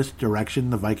smartest direction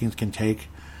the Vikings can take.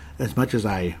 as much as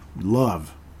I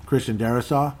love Christian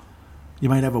Darrisaw, you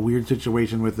might have a weird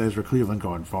situation with Ezra Cleveland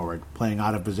going forward, playing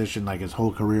out of position like his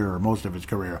whole career or most of his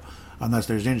career, unless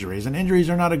there's injuries. And injuries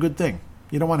are not a good thing.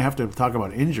 You don't want to have to talk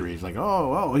about injuries, like,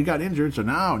 oh, he got injured, so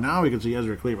now we can see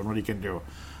Ezra Cleveland, what he can do.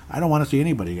 I don't want to see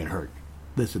anybody get hurt,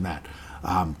 this and that.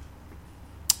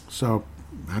 So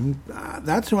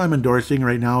that's who I'm endorsing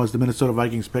right now is the Minnesota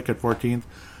Vikings pick at 14th,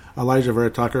 Elijah Vera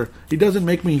Tucker. He doesn't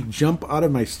make me jump out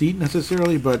of my seat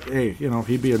necessarily, but hey,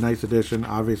 he'd be a nice addition,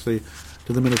 obviously,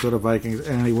 to the Minnesota Vikings,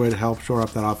 and he would help shore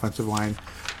up that offensive line,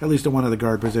 at least in one of the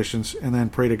guard positions. And then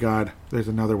pray to God there's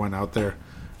another one out there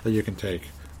that you can take.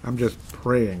 I'm just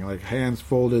praying, like hands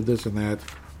folded, this and that.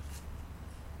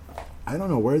 I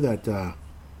don't know where that,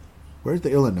 where's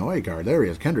the Illinois guard? There he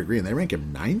is, Kendrick Green. They rank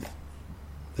him 9th?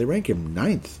 They rank him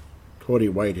 9th. Cody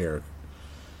Whitehair.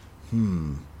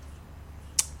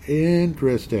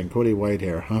 Interesting. Cody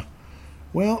Whitehair, huh?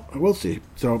 Well, we'll see.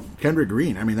 So, Kendrick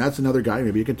Green, I mean, that's another guy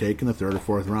maybe you can take in the 3rd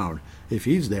or 4th round. If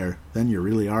he's there, then you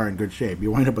really are in good shape.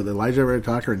 You wind up with Elijah Vera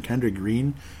Tucker and Kendrick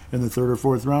Green in the 3rd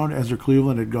or 4th round. Ezra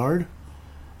Cleveland at guard.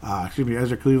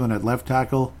 Ezra Cleveland at left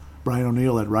tackle. Brian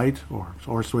O'Neill at right,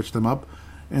 or switch them up.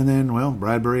 And then, well,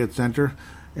 Bradbury at center.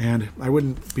 And I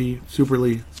wouldn't be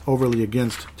overly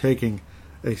against taking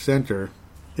a center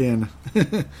in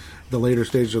the later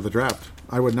stages of the draft.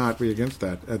 I would not be against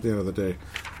that at the end of the day.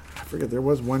 I forget, there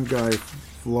was one guy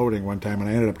floating one time, and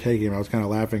I ended up taking him. I was kind of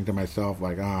laughing to myself,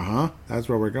 like, that's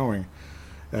where we're going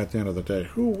at the end of the day.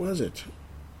 Who was it?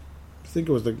 I think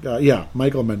it was the guy,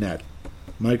 Michael Manette.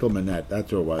 Michael Manette,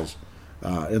 that's who it was,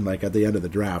 at the end of the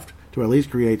draft, to at least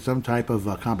create some type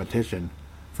of competition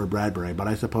for Bradbury. But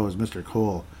I suppose Mr.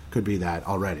 Cole could be that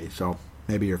already, so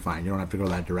maybe you're fine. You don't have to go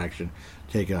that direction.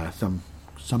 Take some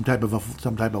type of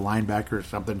linebacker or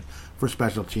something for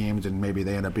special teams, and maybe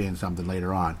they end up being something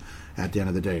later on at the end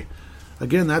of the day.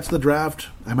 Again, that's the draft.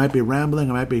 I might be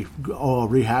rambling, I might be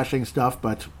rehashing stuff,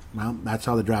 but well, that's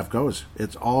how the draft goes.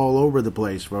 It's all over the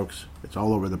place, folks. It's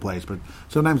all over the place, but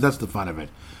sometimes that's the fun of it.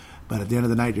 But at the end of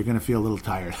the night, you're going to feel a little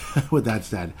tired with that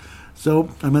said. So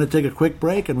I'm going to take a quick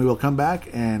break, and we will come back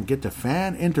and get to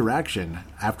fan interaction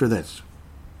after this.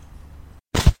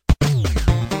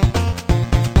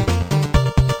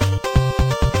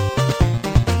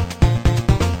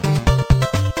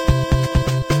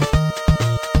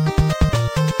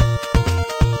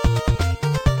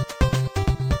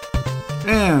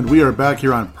 And we are back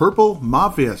here on Purple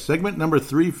Mafia, segment number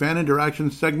 3, fan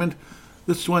interaction segment.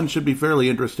 This one should be fairly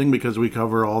interesting because we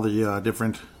cover all the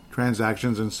different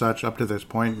transactions and such up to this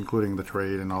point, including the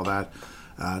trade and all that.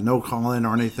 No call-in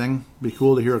or anything. Be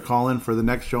cool to hear a call-in for the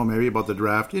next show, maybe about the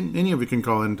draft. Any of you can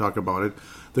call in and talk about it.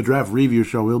 The draft review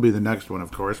show will be the next one,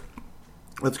 of course.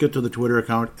 Let's get to the Twitter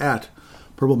account at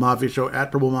Purple Mafia Show,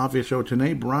 at Purple Mafia Show.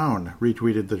 Tanae Brown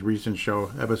retweeted the recent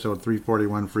show, episode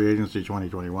 341, Free Agency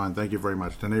 2021. Thank you very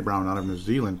much. Tanae Brown out of New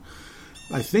Zealand.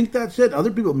 I think that's it.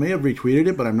 Other people may have retweeted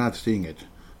it, but I'm not seeing it.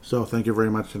 So thank you very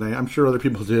much, Tanae. I'm sure other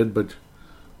people did, but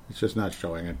it's just not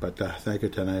showing it. But thank you,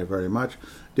 Tanae, very much.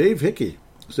 Dave Hickey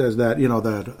says that,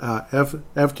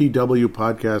 FTW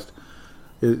podcast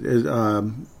is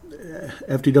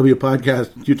FTW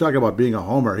podcast, you talk about being a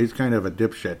homer. He's kind of a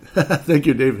dipshit. Thank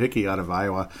you, Dave Hickey out of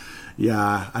Iowa.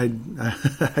 Yeah,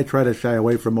 I try to shy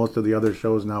away from most of the other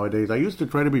shows nowadays. I used to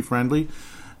try to be friendly,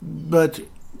 but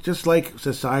just like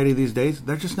society these days,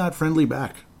 they're just not friendly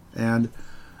back. And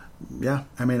yeah,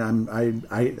 I mean,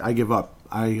 I give up.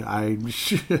 I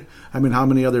mean, how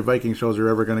many other Viking shows are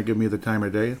ever going to give me the time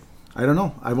of day? I don't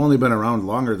know. I've only been around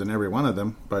longer than every one of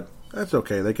them, but that's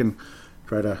okay. They can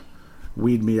try to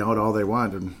weed me out all they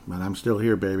want, and I'm still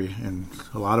here, baby. And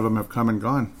a lot of them have come and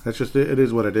gone. That's just it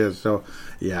is what it is. So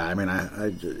yeah, I mean, I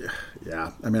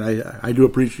do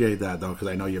appreciate that though, because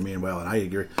I know you mean well, and I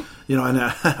agree. And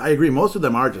I agree. Most of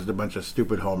them are just a bunch of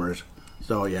stupid homers.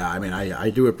 So yeah, I mean, I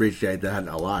do appreciate that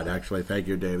a lot. Actually, thank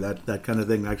you, Dave. That kind of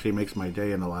thing actually makes my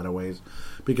day in a lot of ways,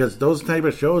 because those type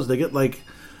of shows, they get like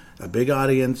a big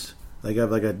audience. They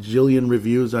have like a jillion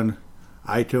reviews on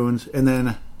iTunes, and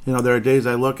then there are days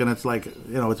I look and it's like,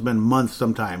 it's been months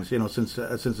sometimes, since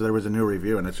there was a new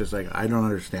review, and it's just like, I don't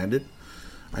understand it.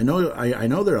 I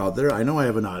know they're out there. I know I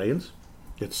have an audience.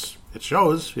 It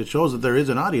shows that there is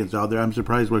an audience out there. I'm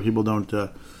surprised why people don't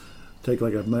take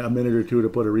like a minute or two to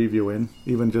put a review in,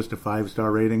 even just a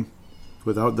 5-star rating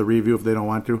without the review if they don't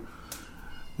want to.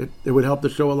 It would help the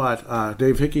show a lot.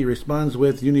 Dave Hickey responds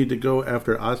with, you need to go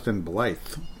after Austin Blythe.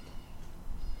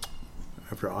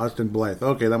 After Austin Blythe.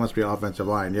 Okay, that must be offensive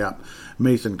line. Yeah.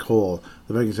 Mason Cole.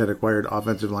 The Vikings had acquired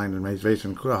offensive line and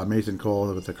Mason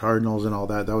Cole with the Cardinals and all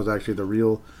that. That was actually the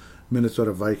real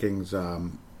Minnesota Vikings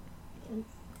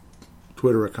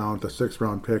Twitter account, the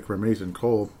 6th-round pick for Mason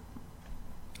Cole.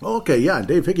 Okay, yeah,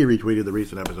 Dave Hickey retweeted the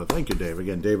recent episode. Thank you, Dave.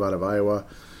 Again, Dave out of Iowa.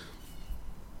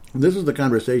 This is the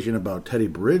conversation about Teddy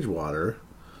Bridgewater.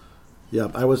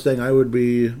 Yep, I was saying I would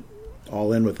be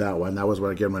all in with that one. That was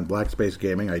when Black Space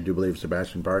Gaming, I do believe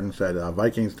Sebastian Barton said,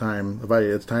 Vikings time,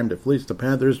 it's time to fleece the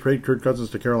Panthers, trade Kirk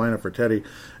Cousins to Carolina for Teddy,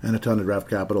 and a ton of draft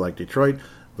capital like Detroit.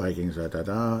 Vikings,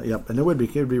 Yep, and it would be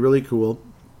really cool.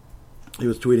 He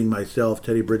was tweeting myself,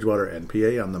 Teddy Bridgewater, and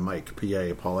PA on the mic.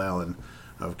 PA, Paul Allen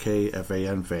of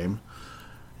KFAN fame.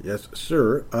 Yes,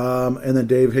 sir. And then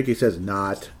Dave Hickey says,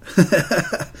 not.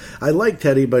 I like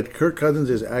Teddy, but Kirk Cousins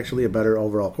is actually a better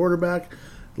overall quarterback.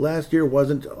 Last year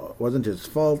wasn't his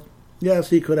fault. Yes,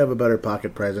 he could have a better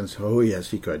pocket presence. Oh,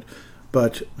 yes, he could.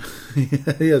 But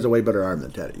he has a way better arm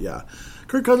than Teddy, yeah.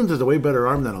 Kirk Cousins has a way better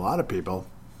arm than a lot of people.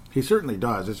 He certainly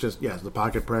does. It's just, yes, the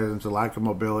pocket presence, the lack of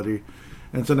mobility,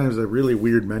 and sometimes the really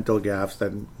weird mental gaffes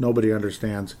that nobody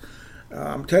understands.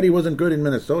 Teddy wasn't good in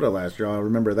Minnesota last year. I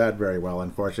remember that very well,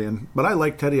 unfortunately. But I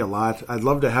like Teddy a lot. I'd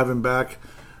love to have him back.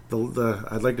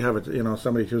 I'd like to have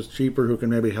somebody who's cheaper who can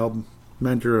maybe help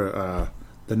mentor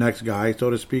the next guy, so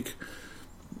to speak.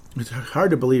 It's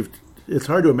hard to believe. It's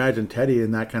hard to imagine Teddy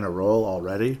in that kind of role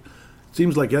already. It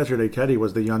seems like yesterday Teddy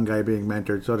was the young guy being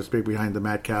mentored, so to speak, behind the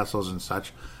Matt Castles and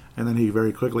such. And then he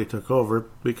very quickly took over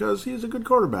because he's a good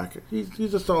quarterback.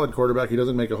 He's a solid quarterback. He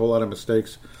doesn't make a whole lot of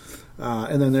mistakes.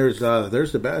 And then there's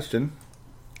Sebastian.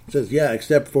 It says, yeah,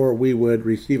 except for we would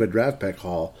receive a draft pick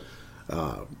haul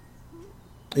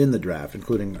in the draft,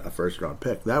 including a first-round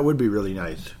pick. That would be really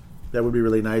nice. That would be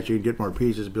really nice. You'd get more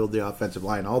pieces, build the offensive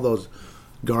line. All those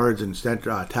guards and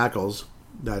tackles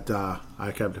that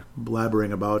I kept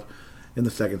blabbering about in the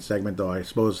second segment, though I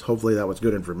suppose hopefully that was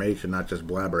good information, not just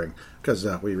blabbering, because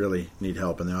we really need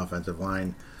help in the offensive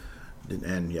line.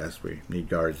 And yes, we need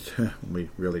guards. We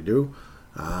really do.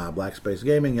 Black Space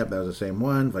Gaming, yep, that was the same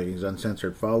one. Vikings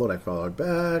Uncensored followed. I followed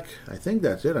back. I think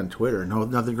that's it on Twitter. No,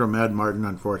 nothing from Mad Martin,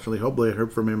 unfortunately. Hopefully I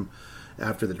heard from him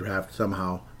after the draft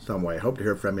somehow, some way. Hope to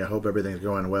hear from you. I hope everything's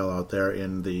going well out there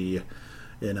in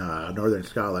northern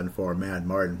Scotland for Mad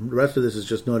Martin. The rest of this is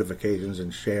just notifications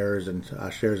and shares of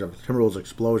Timberwolves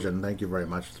Explosion. Thank you very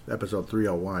much. Episode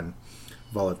 301.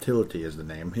 Volatility is the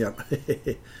name. Yep.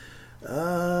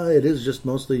 It is just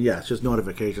mostly, it's just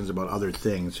notifications about other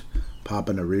things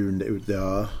popping around out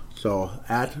there. So,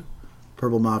 at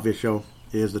Purple Mafia Show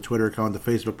is the Twitter account. The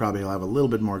Facebook probably will have a little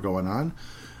bit more going on.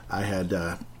 I had,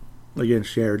 again,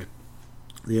 shared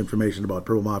the information about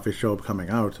Purple Mafia Show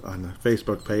coming out on the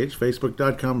Facebook page,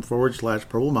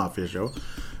 facebook.com/Purple Mafia Show,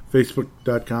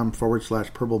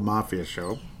 facebook.com/Purple Mafia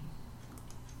Show.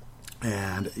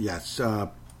 And yes,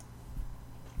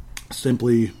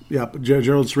 simply,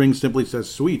 Gerald String simply says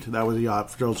sweet. That was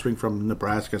Gerald String from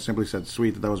Nebraska simply said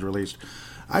sweet that was released.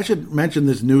 I should mention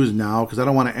this news now because I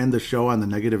don't want to end the show on the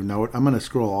negative note. I'm going to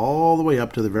scroll all the way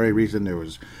up to the very recent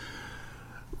news.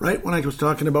 Right when I was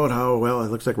talking about how, well, it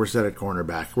looks like we're set at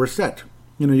cornerback. We're set.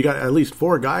 You got at least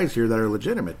 4 guys here that are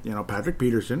legitimate. Patrick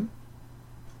Peterson,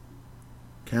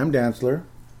 Cam Dantzler,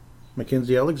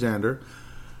 Mackenzie Alexander,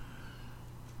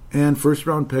 and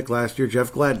first-round pick last year,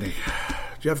 Jeff Gladney.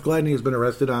 Jeff Gladney has been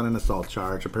arrested on an assault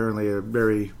charge. Apparently a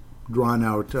very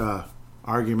drawn-out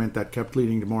argument that kept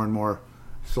leading to more and more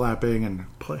slapping and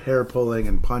hair-pulling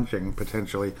and punching,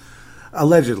 potentially.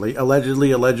 Allegedly,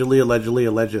 with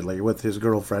his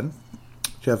girlfriend,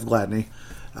 Jeff Gladney.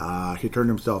 He turned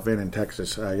himself in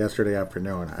Texas yesterday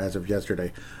afternoon, as of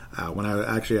yesterday,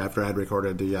 after I had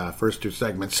recorded the first 2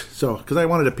 segments. So, because I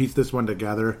wanted to piece this one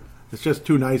together. It's just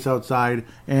too nice outside,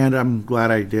 and I'm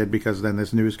glad I did because then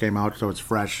this news came out, so it's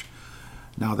fresh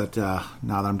now that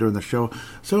I'm doing the show.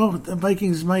 So the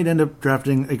Vikings might end up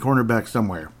drafting a cornerback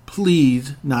somewhere.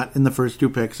 Please, not in the first 2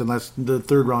 picks, unless the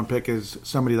 3rd-round pick is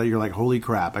somebody that you're like, holy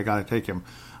crap, I got to take him.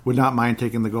 Would not mind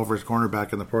taking the Gophers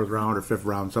cornerback in the 4th round or 5th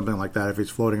round, something like that, if he's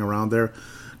floating around there.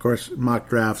 Of course, mock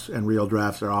drafts and real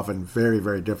drafts are often very,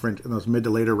 very different in those mid to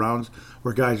later rounds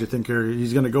where guys you think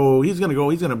he's going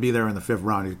to be there in the 5th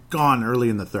round. He's gone early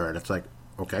in the 3rd. It's like,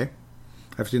 okay.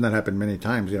 I've seen that happen many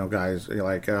times. Guys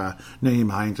like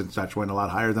Nyheim Hines and such went a lot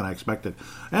higher than I expected.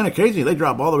 And occasionally they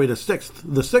drop all the way to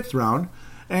the 6th round.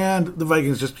 And the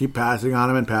Vikings just keep passing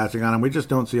on him. We just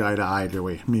don't see eye to eye, do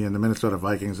we? Me and the Minnesota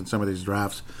Vikings in some of these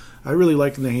drafts. I really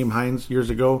liked Nyheim Hines years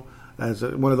ago as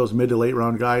one of those mid to late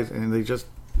round guys, and they just,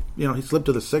 he slipped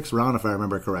to the 6th round if I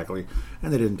remember correctly,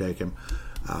 and they didn't take him.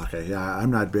 Okay, yeah,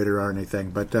 I'm not bitter or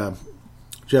anything, but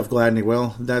Jeff Gladney,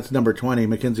 well, that's number 20,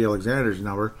 Mackenzie Alexander's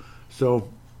number. So,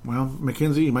 well,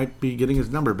 Mackenzie might be getting his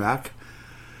number back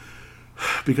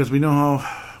because we know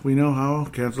how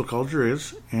cancel culture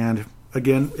is, and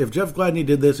again, if Jeff Gladney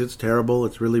did this, it's terrible.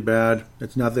 It's really bad.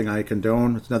 It's nothing I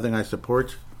condone. It's nothing I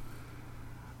support.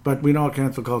 But we know what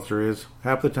cancel culture is.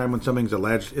 Half the time when something's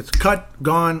alleged, it's cut,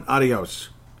 gone, adios.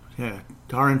 Yeah,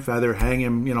 tar and feather, hang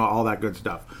him, all that good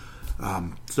stuff.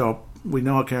 So we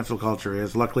know what cancel culture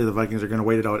is. Luckily, the Vikings are going to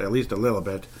wait it out at least a little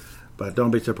bit. But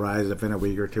don't be surprised if in a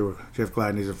week or two, Jeff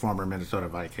Gladney's a former Minnesota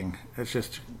Viking. It's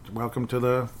just,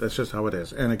 that's just how it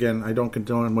is. And again, I don't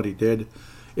condone what he did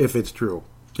if it's true.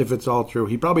 If it's all true.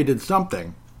 He probably did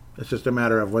something. It's just a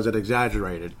matter of, was it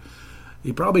exaggerated?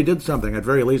 He probably did something. At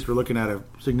very least, we're looking at a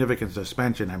significant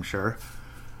suspension, I'm sure,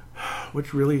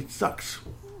 which really sucks.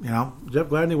 Jeff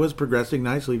Gladney was progressing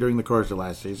nicely during the course of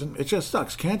last season. It just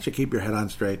sucks. Can't you keep your head on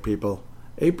straight, people?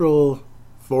 April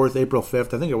 4th, April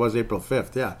 5th, I think it was April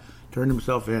 5th, yeah, turned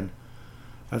himself in.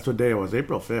 That's what day it was,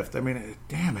 April 5th. I mean,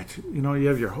 damn it. You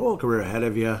have your whole career ahead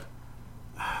of you.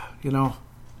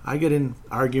 I get in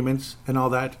arguments and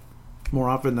all that more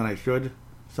often than I should,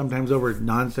 sometimes over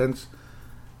nonsense.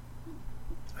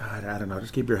 I don't know.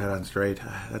 Just keep your head on straight.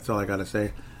 That's all I got to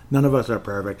say. None of us are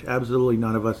perfect. Absolutely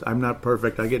none of us. I'm not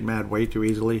perfect. I get mad way too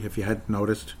easily, if you hadn't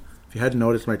noticed. If you hadn't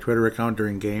noticed my Twitter account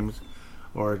during games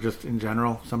or just in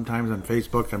general, sometimes on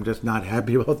Facebook, I'm just not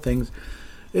happy about things.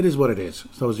 It is what it is.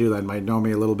 Those of you that might know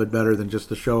me a little bit better than just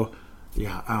the show,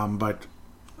 but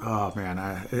oh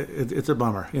man, it's a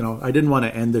bummer. I didn't want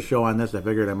to end the show on this. I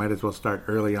figured I might as well start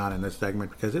early on in this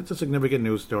segment because it's a significant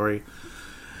news story.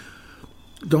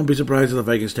 Don't be surprised if the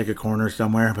Vikings take a corner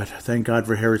somewhere, but thank God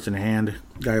for Harrison Hand,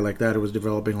 a guy like that who was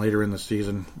developing later in the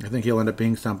season. I think he'll end up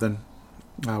being something.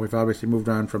 We've obviously moved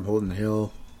on from Holton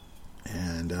Hill,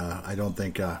 and I don't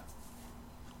think,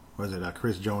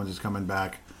 Chris Jones is coming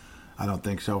back. I don't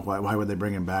think so. Why would they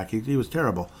bring him back? He was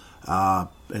terrible.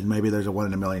 And maybe there's a 1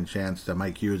 in a million chance that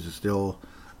Mike Hughes is still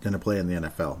going to play in the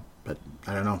NFL. But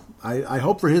I don't know. I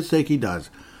hope for his sake he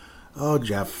does. Oh,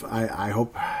 Jeff, I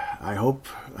hope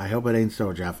it ain't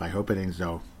so, Jeff. I hope it ain't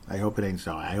so. I hope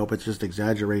it's just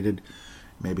exaggerated.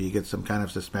 Maybe he gets some kind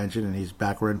of suspension and he's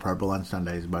back wearing purple on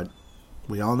Sundays. But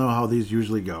we all know how these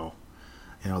usually go.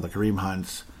 The Kareem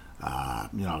Hunts,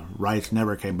 Rice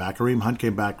never came back. Kareem Hunt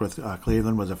came back with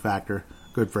Cleveland, was a factor.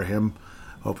 Good for him.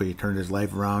 Hope he turned his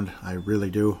life around. I really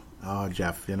do. Oh,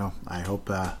 Jeff, I hope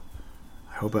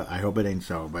it ain't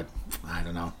so. But I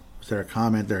don't know. Is there a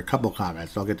comment? There are a couple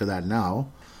comments. I'll get to that now.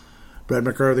 Brett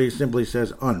McCarthy simply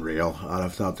says, unreal, out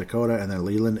of South Dakota. And then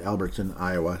Leland Albertson,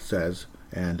 Iowa, says,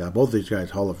 and both these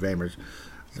guys, Hall of Famers,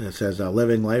 it says,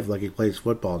 living life like he plays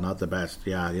football, not the best.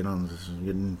 Yeah,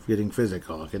 getting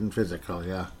physical,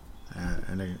 yeah.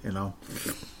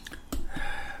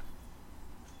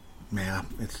 Yeah,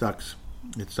 it sucks.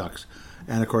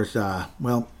 And, of course,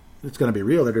 it's going to be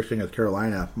real interesting with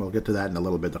Carolina. We'll get to that in a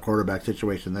little bit. The quarterback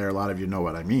situation there, a lot of you know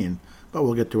what I mean. But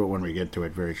we'll get to it when we get to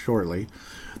it very shortly.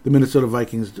 The Minnesota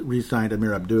Vikings re-signed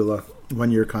Amir Abdullah,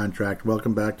 1-year contract.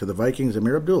 Welcome back to the Vikings,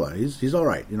 Amir Abdullah. He's all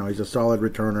right. He's a solid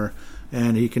returner,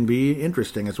 and he can be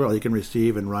interesting as well. He can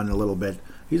receive and run a little bit.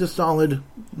 He's a solid,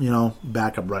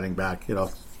 backup running back,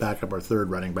 backup or third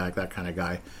running back, that kind of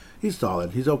guy. He's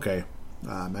solid. He's okay.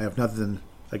 I have nothing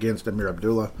against Amir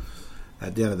Abdullah.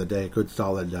 At the end of the day, good,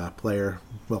 solid player.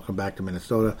 Welcome back to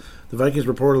Minnesota. The Vikings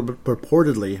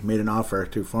purportedly made an offer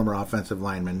to former offensive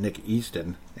lineman Nick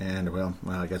Easton. And, well,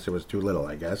 I guess it was too little,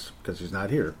 because he's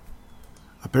not here.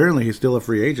 Apparently, he's still a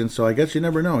free agent, so I guess you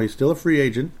never know. He's still a free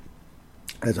agent.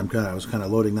 I was kind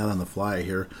of loading that on the fly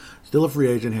here. Still a free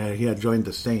agent. He had joined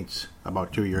the Saints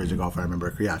about 2 years ago, if I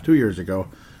remember. Yeah, 2 years ago,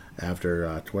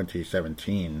 after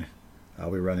 2017.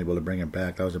 We were unable to bring him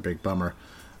back. That was a big bummer.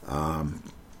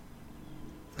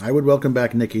 I would welcome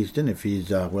back Nick Easton if he's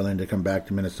willing to come back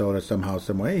to Minnesota somehow,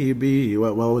 some way. He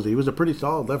was a pretty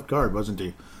solid left guard, wasn't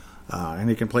he? And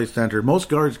he can play center. Most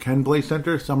guards can play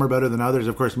center. Some are better than others.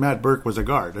 Of course, Matt Burke was a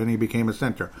guard, and he became a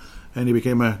center. And he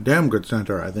became a damn good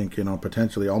center, I think,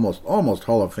 potentially almost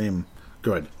Hall of Fame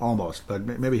good. Almost. But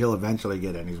maybe he'll eventually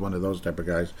get in. He's one of those type of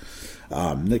guys.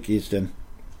 Nick Easton.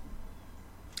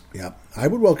 Yeah, I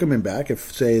would welcome him back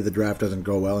if, say, the draft doesn't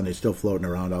go well and he's still floating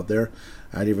around out there.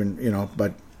 I'd even,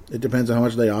 but it depends on how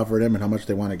much they offered him and how much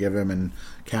they want to give him and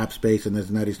cap space and this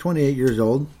and that. He's 28 years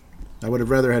old. I would have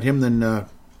rather had him than, I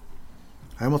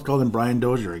almost called him Brian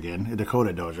Dozier again,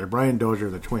 Dakota Dozier. Brian Dozier,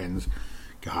 the Twins.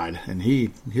 God, and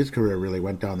his career really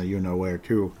went down the you-know-where,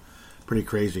 too. Pretty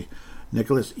crazy.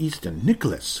 Nicholas Easton.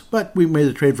 But we made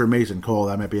the trade for Mason Cole.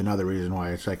 That might be another reason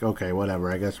why it's like, okay,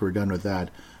 whatever. I guess we're done with that.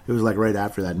 It was like right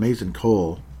after that. Mason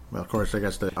Cole. Well, of course, I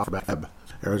guess the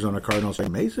Arizona Cardinals say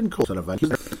Mason Cole.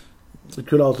 It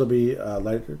could also be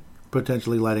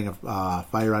potentially lighting a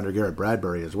fire under Garrett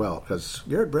Bradbury as well, because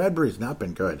Garrett Bradbury's not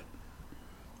been good.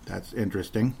 That's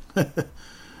interesting.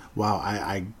 Wow,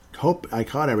 I hope I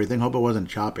caught everything. Hope it wasn't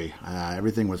choppy.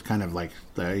 Everything was kind of like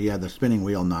the spinning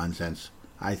wheel nonsense.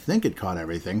 I think it caught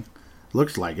everything.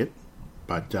 Looks like it,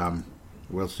 but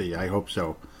we'll see. I hope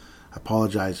so.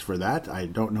 Apologize for that. I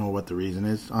don't know what the reason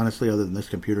is, honestly, other than this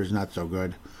computer's not so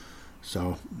good.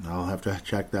 So I'll have to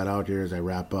check that out here as I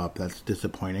wrap up. That's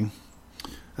disappointing.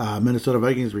 Minnesota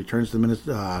Vikings returns to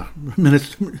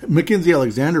Mackenzie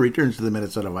Alexander returns to the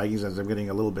Minnesota Vikings, as I'm getting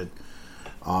a little bit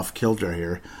off kilter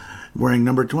here, wearing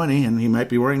number 20, and he might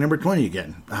be wearing number 20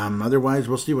 again. Otherwise,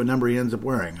 we'll see what number he ends up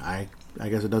wearing. I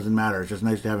guess it doesn't matter. It's just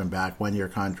nice to have him back. 1-year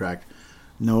contract.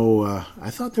 No, I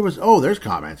thought there was... Oh, there's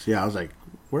comments. Yeah, I was like,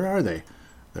 where are they?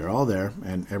 They're all there,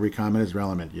 and every comment is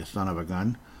relevant, you son of a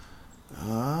gun.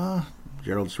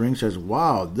 Gerald String says,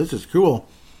 wow, this is cool.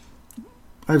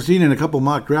 I've seen in a couple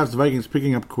mock drafts the Vikings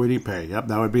picking up Kwity Paye. Yep,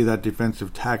 that would be that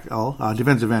defensive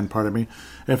end.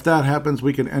 If that happens,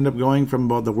 we can end up going from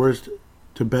about the worst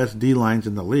to best D-lines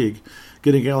in the league.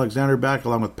 Getting Alexander back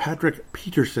along with Patrick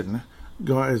Peterson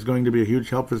is going to be a huge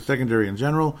help for the secondary in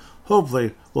general.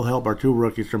 Hopefully, will help our 2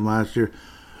 rookies from last year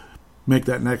make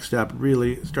that next step,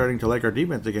 really starting to like our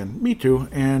defense again. Me too.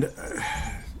 And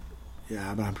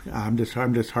yeah, but I'm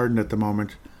disheartened at the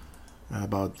moment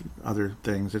about other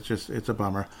things. It's a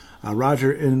bummer.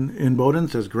 Roger in Bowden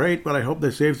says, great, but I hope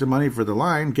they save some money for the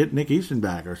line. Get Nick Easton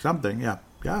back or something. Yeah.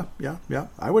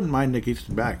 I wouldn't mind Nick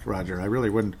Easton back, Roger. I really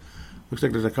wouldn't. Looks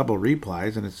like there's a couple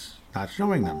replies and it's not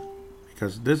showing them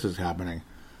because this is happening.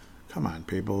 Come on,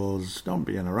 people. Don't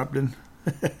be interrupting.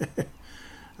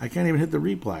 I can't even hit the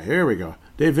reply. Here we go.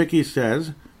 Dave Vicky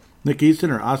says, Nick Easton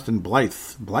or Austin Blythe?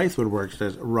 Blythe would work,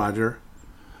 says Roger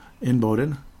in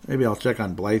Bowden. Maybe I'll check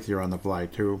on Blythe here on the fly,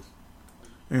 too.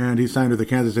 And he signed with the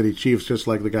Kansas City Chiefs, just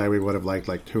like the guy we would have liked,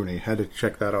 like Tooney. Had to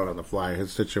check that out on the fly,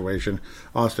 his situation.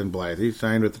 Austin Blythe, he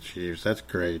signed with the Chiefs. That's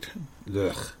great.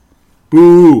 Ugh.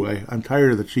 Boo! I'm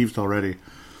tired of the Chiefs already.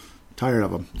 Tired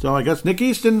of them. So I guess Nick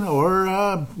Easton or,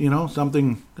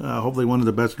 something, hopefully one of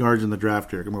the best guards in the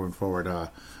draft here moving forward.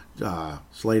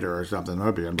 Slater or something. That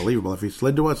would be unbelievable. If he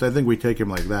slid to us, I think we take him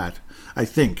like that. I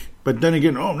think. But then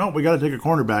again, oh no, we got to take a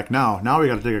cornerback now. Now we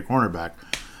got to take a cornerback.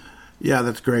 Yeah,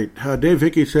 that's great. Dave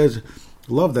Hickey says,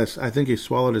 love this. I think he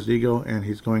swallowed his ego and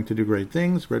he's going to do great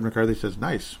things. Red McCarthy says,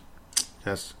 nice.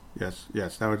 Yes.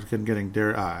 That was getting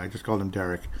Derek. I just called him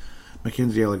Derek.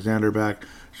 Mackenzie Alexander back.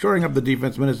 Shoring up the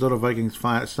defense, Minnesota Vikings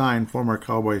sign former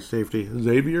Cowboys safety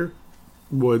Xavier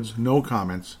Woods. No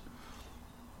comments.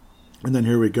 And then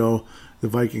here we go. The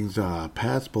Vikings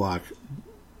pass block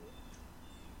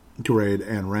grade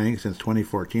and rank since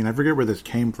 2014. I forget where this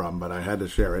came from, but I had to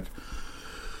share it.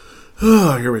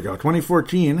 Oh, here we go.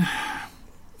 2014.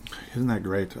 Isn't that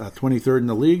great? 23rd in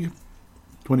the league.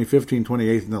 2015,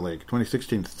 28th in the league.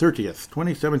 2016, 30th.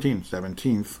 2017,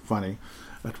 17th. Funny.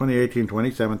 2018,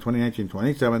 27th. 2019,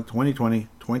 27th. 2020,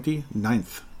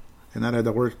 29th. And that had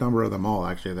the worst number of them all,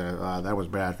 actually. That was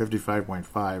bad.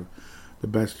 55.5. The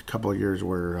best couple of years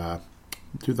were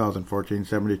 2014,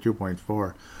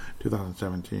 72.4.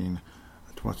 2017,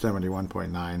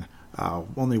 71.9.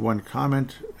 Only one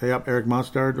comment. Hey up, Eric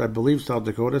Mustard. I believe South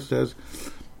Dakota says,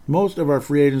 most of our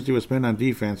free agency was spent on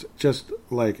defense, just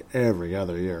like every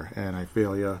other year. And I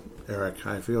feel you, Eric.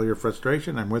 I feel your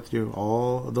frustration. I'm with you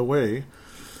all the way.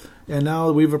 And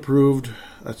now we've approved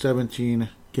a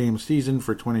 17-game season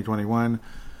for 2021.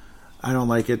 I don't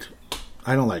like it.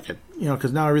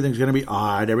 Because now everything's going to be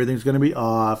odd. Everything's going to be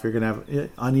off. You're going to have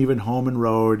uneven home and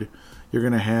road. You're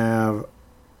going to have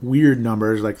weird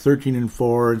numbers like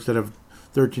 13-4 instead of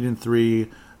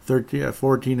 13-3,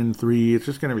 14-3. It's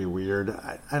just going to be weird.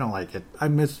 I don't like it. I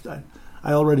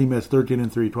already missed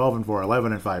 13-3, 12-4,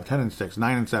 11-5, 10-6,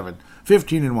 9-7,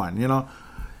 15-1.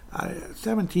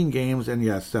 17 games, and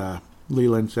yes,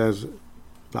 Leland says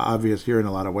the obvious here in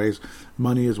a lot of ways.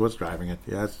 Money is what's driving it.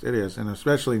 Yes, it is, and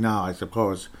especially now, I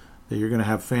suppose that you're going to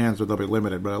have fans, but they'll be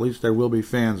limited. But at least there will be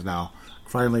fans now.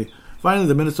 Finally,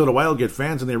 the Minnesota Wild get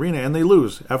fans in the arena, and they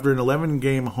lose after an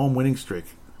 11-game home winning streak.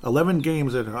 11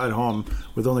 games at home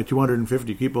with only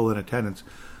 250 people in attendance,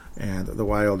 and the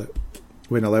Wild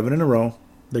win 11 in a row.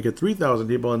 They get 3,000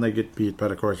 people, and they get beat.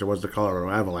 But of course, it was the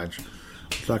Colorado Avalanche.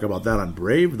 We'll talk about that on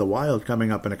Brave the Wild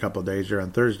coming up in a couple of days here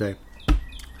on Thursday.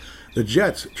 The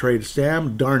Jets trade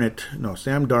Sam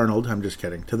Darnold, I'm just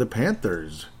kidding, to the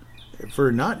Panthers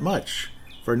for not much.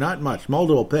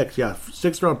 Multiple picks. Yeah,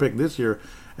 6th-round pick this year,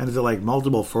 and it's like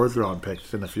multiple 4th-round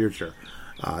picks in the future,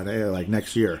 like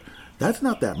next year. That's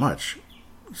not that much.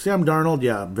 Sam Darnold,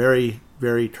 yeah, very,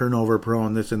 very turnover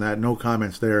prone, this and that. No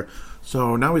comments there.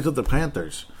 So now he's with the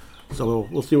Panthers. So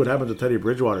we'll see what happens with Teddy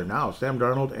Bridgewater now. Sam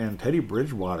Darnold and Teddy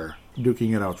Bridgewater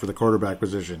duking it out for the quarterback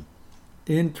position.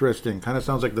 Interesting. Kind of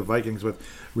sounds like the Vikings with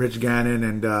Rich Gannon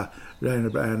and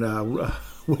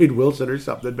Wade Wilson or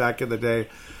something back in the day.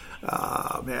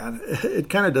 Man, it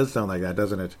kind of does sound like that,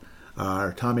 doesn't it?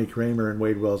 Tommy Kramer and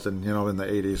Wade Wilson, in the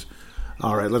 80s.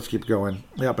 All right, let's keep going.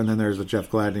 Yep, and then there's the Jeff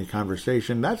Gladney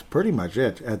conversation. That's pretty much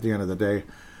it at the end of the day.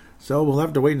 So we'll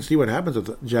have to wait and see what happens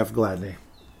with Jeff Gladney.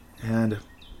 And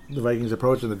the Vikings'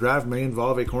 approach in the draft may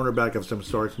involve a cornerback of some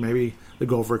sorts. Maybe they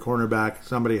go for a cornerback,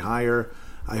 somebody higher.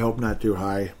 I hope not too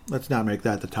high. Let's not make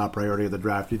that the top priority of the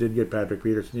draft. You did get Patrick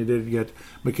Peterson. You did get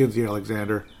Mackenzie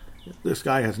Alexander. This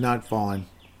guy has not fallen.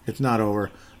 It's not over.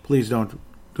 Please don't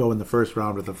go in the first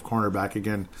round with a cornerback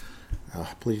again.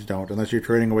 Please don't, unless you're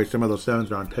trading away some of those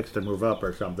 7th-round picks to move up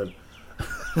or something.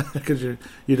 Because you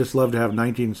just love to have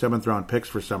 19 7th-round picks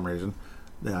for some reason.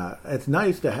 It's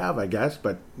nice to have, I guess,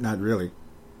 but not really.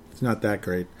 It's not that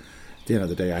great at the end of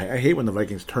the day. I hate when the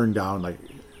Vikings turn down,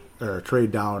 or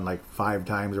trade down 5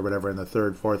 times or whatever in the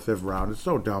 3rd, 4th, 5th round. It's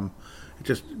so dumb. It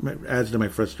just adds to my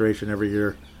frustration every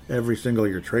year. Every single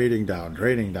year, trading down.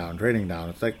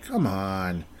 It's like, come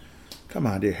on.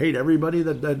 Do you hate everybody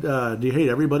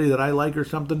that I like or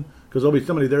something? Because there'll be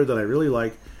somebody there that I really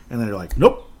like, and then they're like,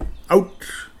 nope, out.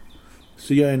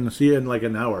 See ya in like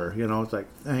an hour. It's like,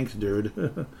 thanks,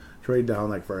 dude. Trade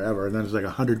down forever, and then it's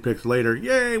 100 picks later.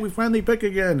 Yay, we finally pick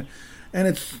again. And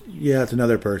it's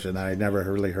another person I never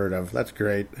really heard of. That's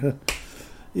great.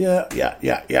 Yeah.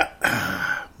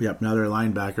 Yep, now they're a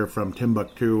linebacker from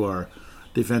Timbuktu or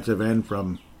defensive end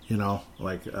from,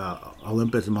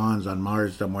 Olympus Mons on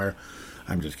Mars somewhere.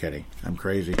 I'm just kidding. I'm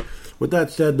crazy. With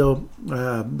that said, though,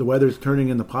 the weather's turning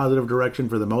in the positive direction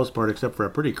for the most part, except for a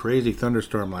pretty crazy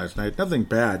thunderstorm last night. Nothing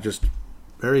bad, just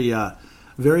very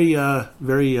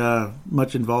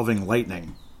much involving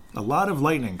lightning. A lot of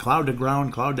lightning, cloud to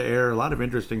ground, cloud to air, a lot of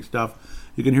interesting stuff.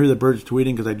 You can hear the birds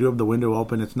tweeting because I do have the window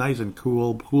open. It's nice and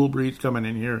cool breeze coming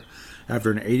in here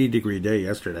after an 80-degree day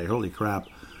yesterday. Holy crap.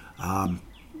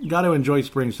 Got to enjoy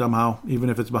spring somehow, even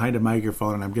if it's behind a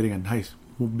microphone and I'm getting a nice,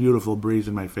 beautiful breeze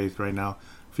in my face right now.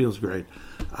 Feels great.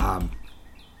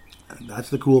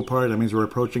 That's the cool part. That means we're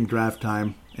approaching draft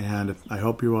time, and I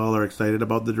hope you all are excited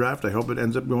about the draft. I hope it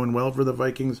ends up going well for the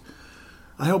Vikings.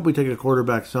 I hope we take a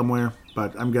quarterback somewhere,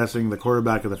 but I'm guessing the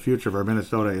quarterback of the future for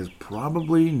Minnesota is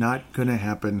probably not going to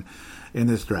happen in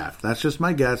this draft. That's just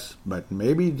my guess, but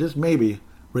maybe, just maybe,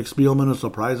 Rick Spielman will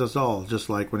surprise us all, just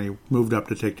like when he moved up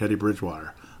to take Teddy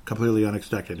Bridgewater. Completely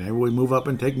unexpected. Maybe we move up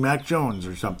and take Mac Jones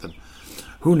or something.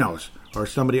 Who knows? Or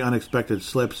somebody unexpected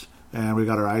slips and we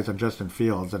got our eyes on Justin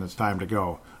Fields and it's time to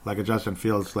go. Like a Justin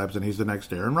Fields slips and he's the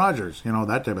next Aaron Rodgers.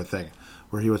 That type of thing.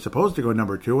 Where he was supposed to go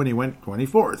number 2 and he went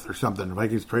 24th or something. The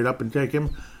Vikings trade up and take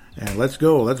him. And let's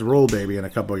go. Let's roll, baby, in a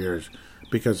couple of years.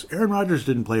 Because Aaron Rodgers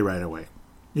didn't play right away.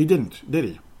 He didn't, did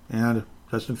he? And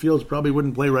Justin Fields probably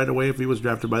wouldn't play right away if he was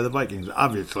drafted by the Vikings,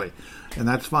 obviously. And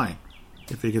that's fine.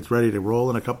 If he gets ready to roll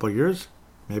in a couple of years,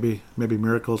 maybe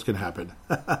miracles can happen.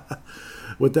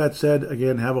 With that said,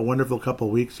 again, have a wonderful couple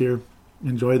of weeks here.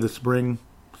 Enjoy the spring.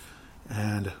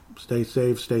 And stay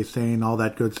safe, stay sane, all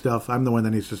that good stuff. I'm the one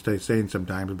that needs to stay sane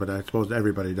sometimes, but I suppose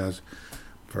everybody does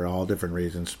for all different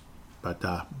reasons. But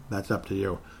that's up to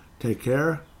you. Take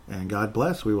care, and God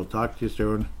bless. We will talk to you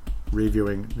soon,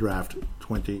 reviewing Draft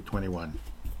 2021.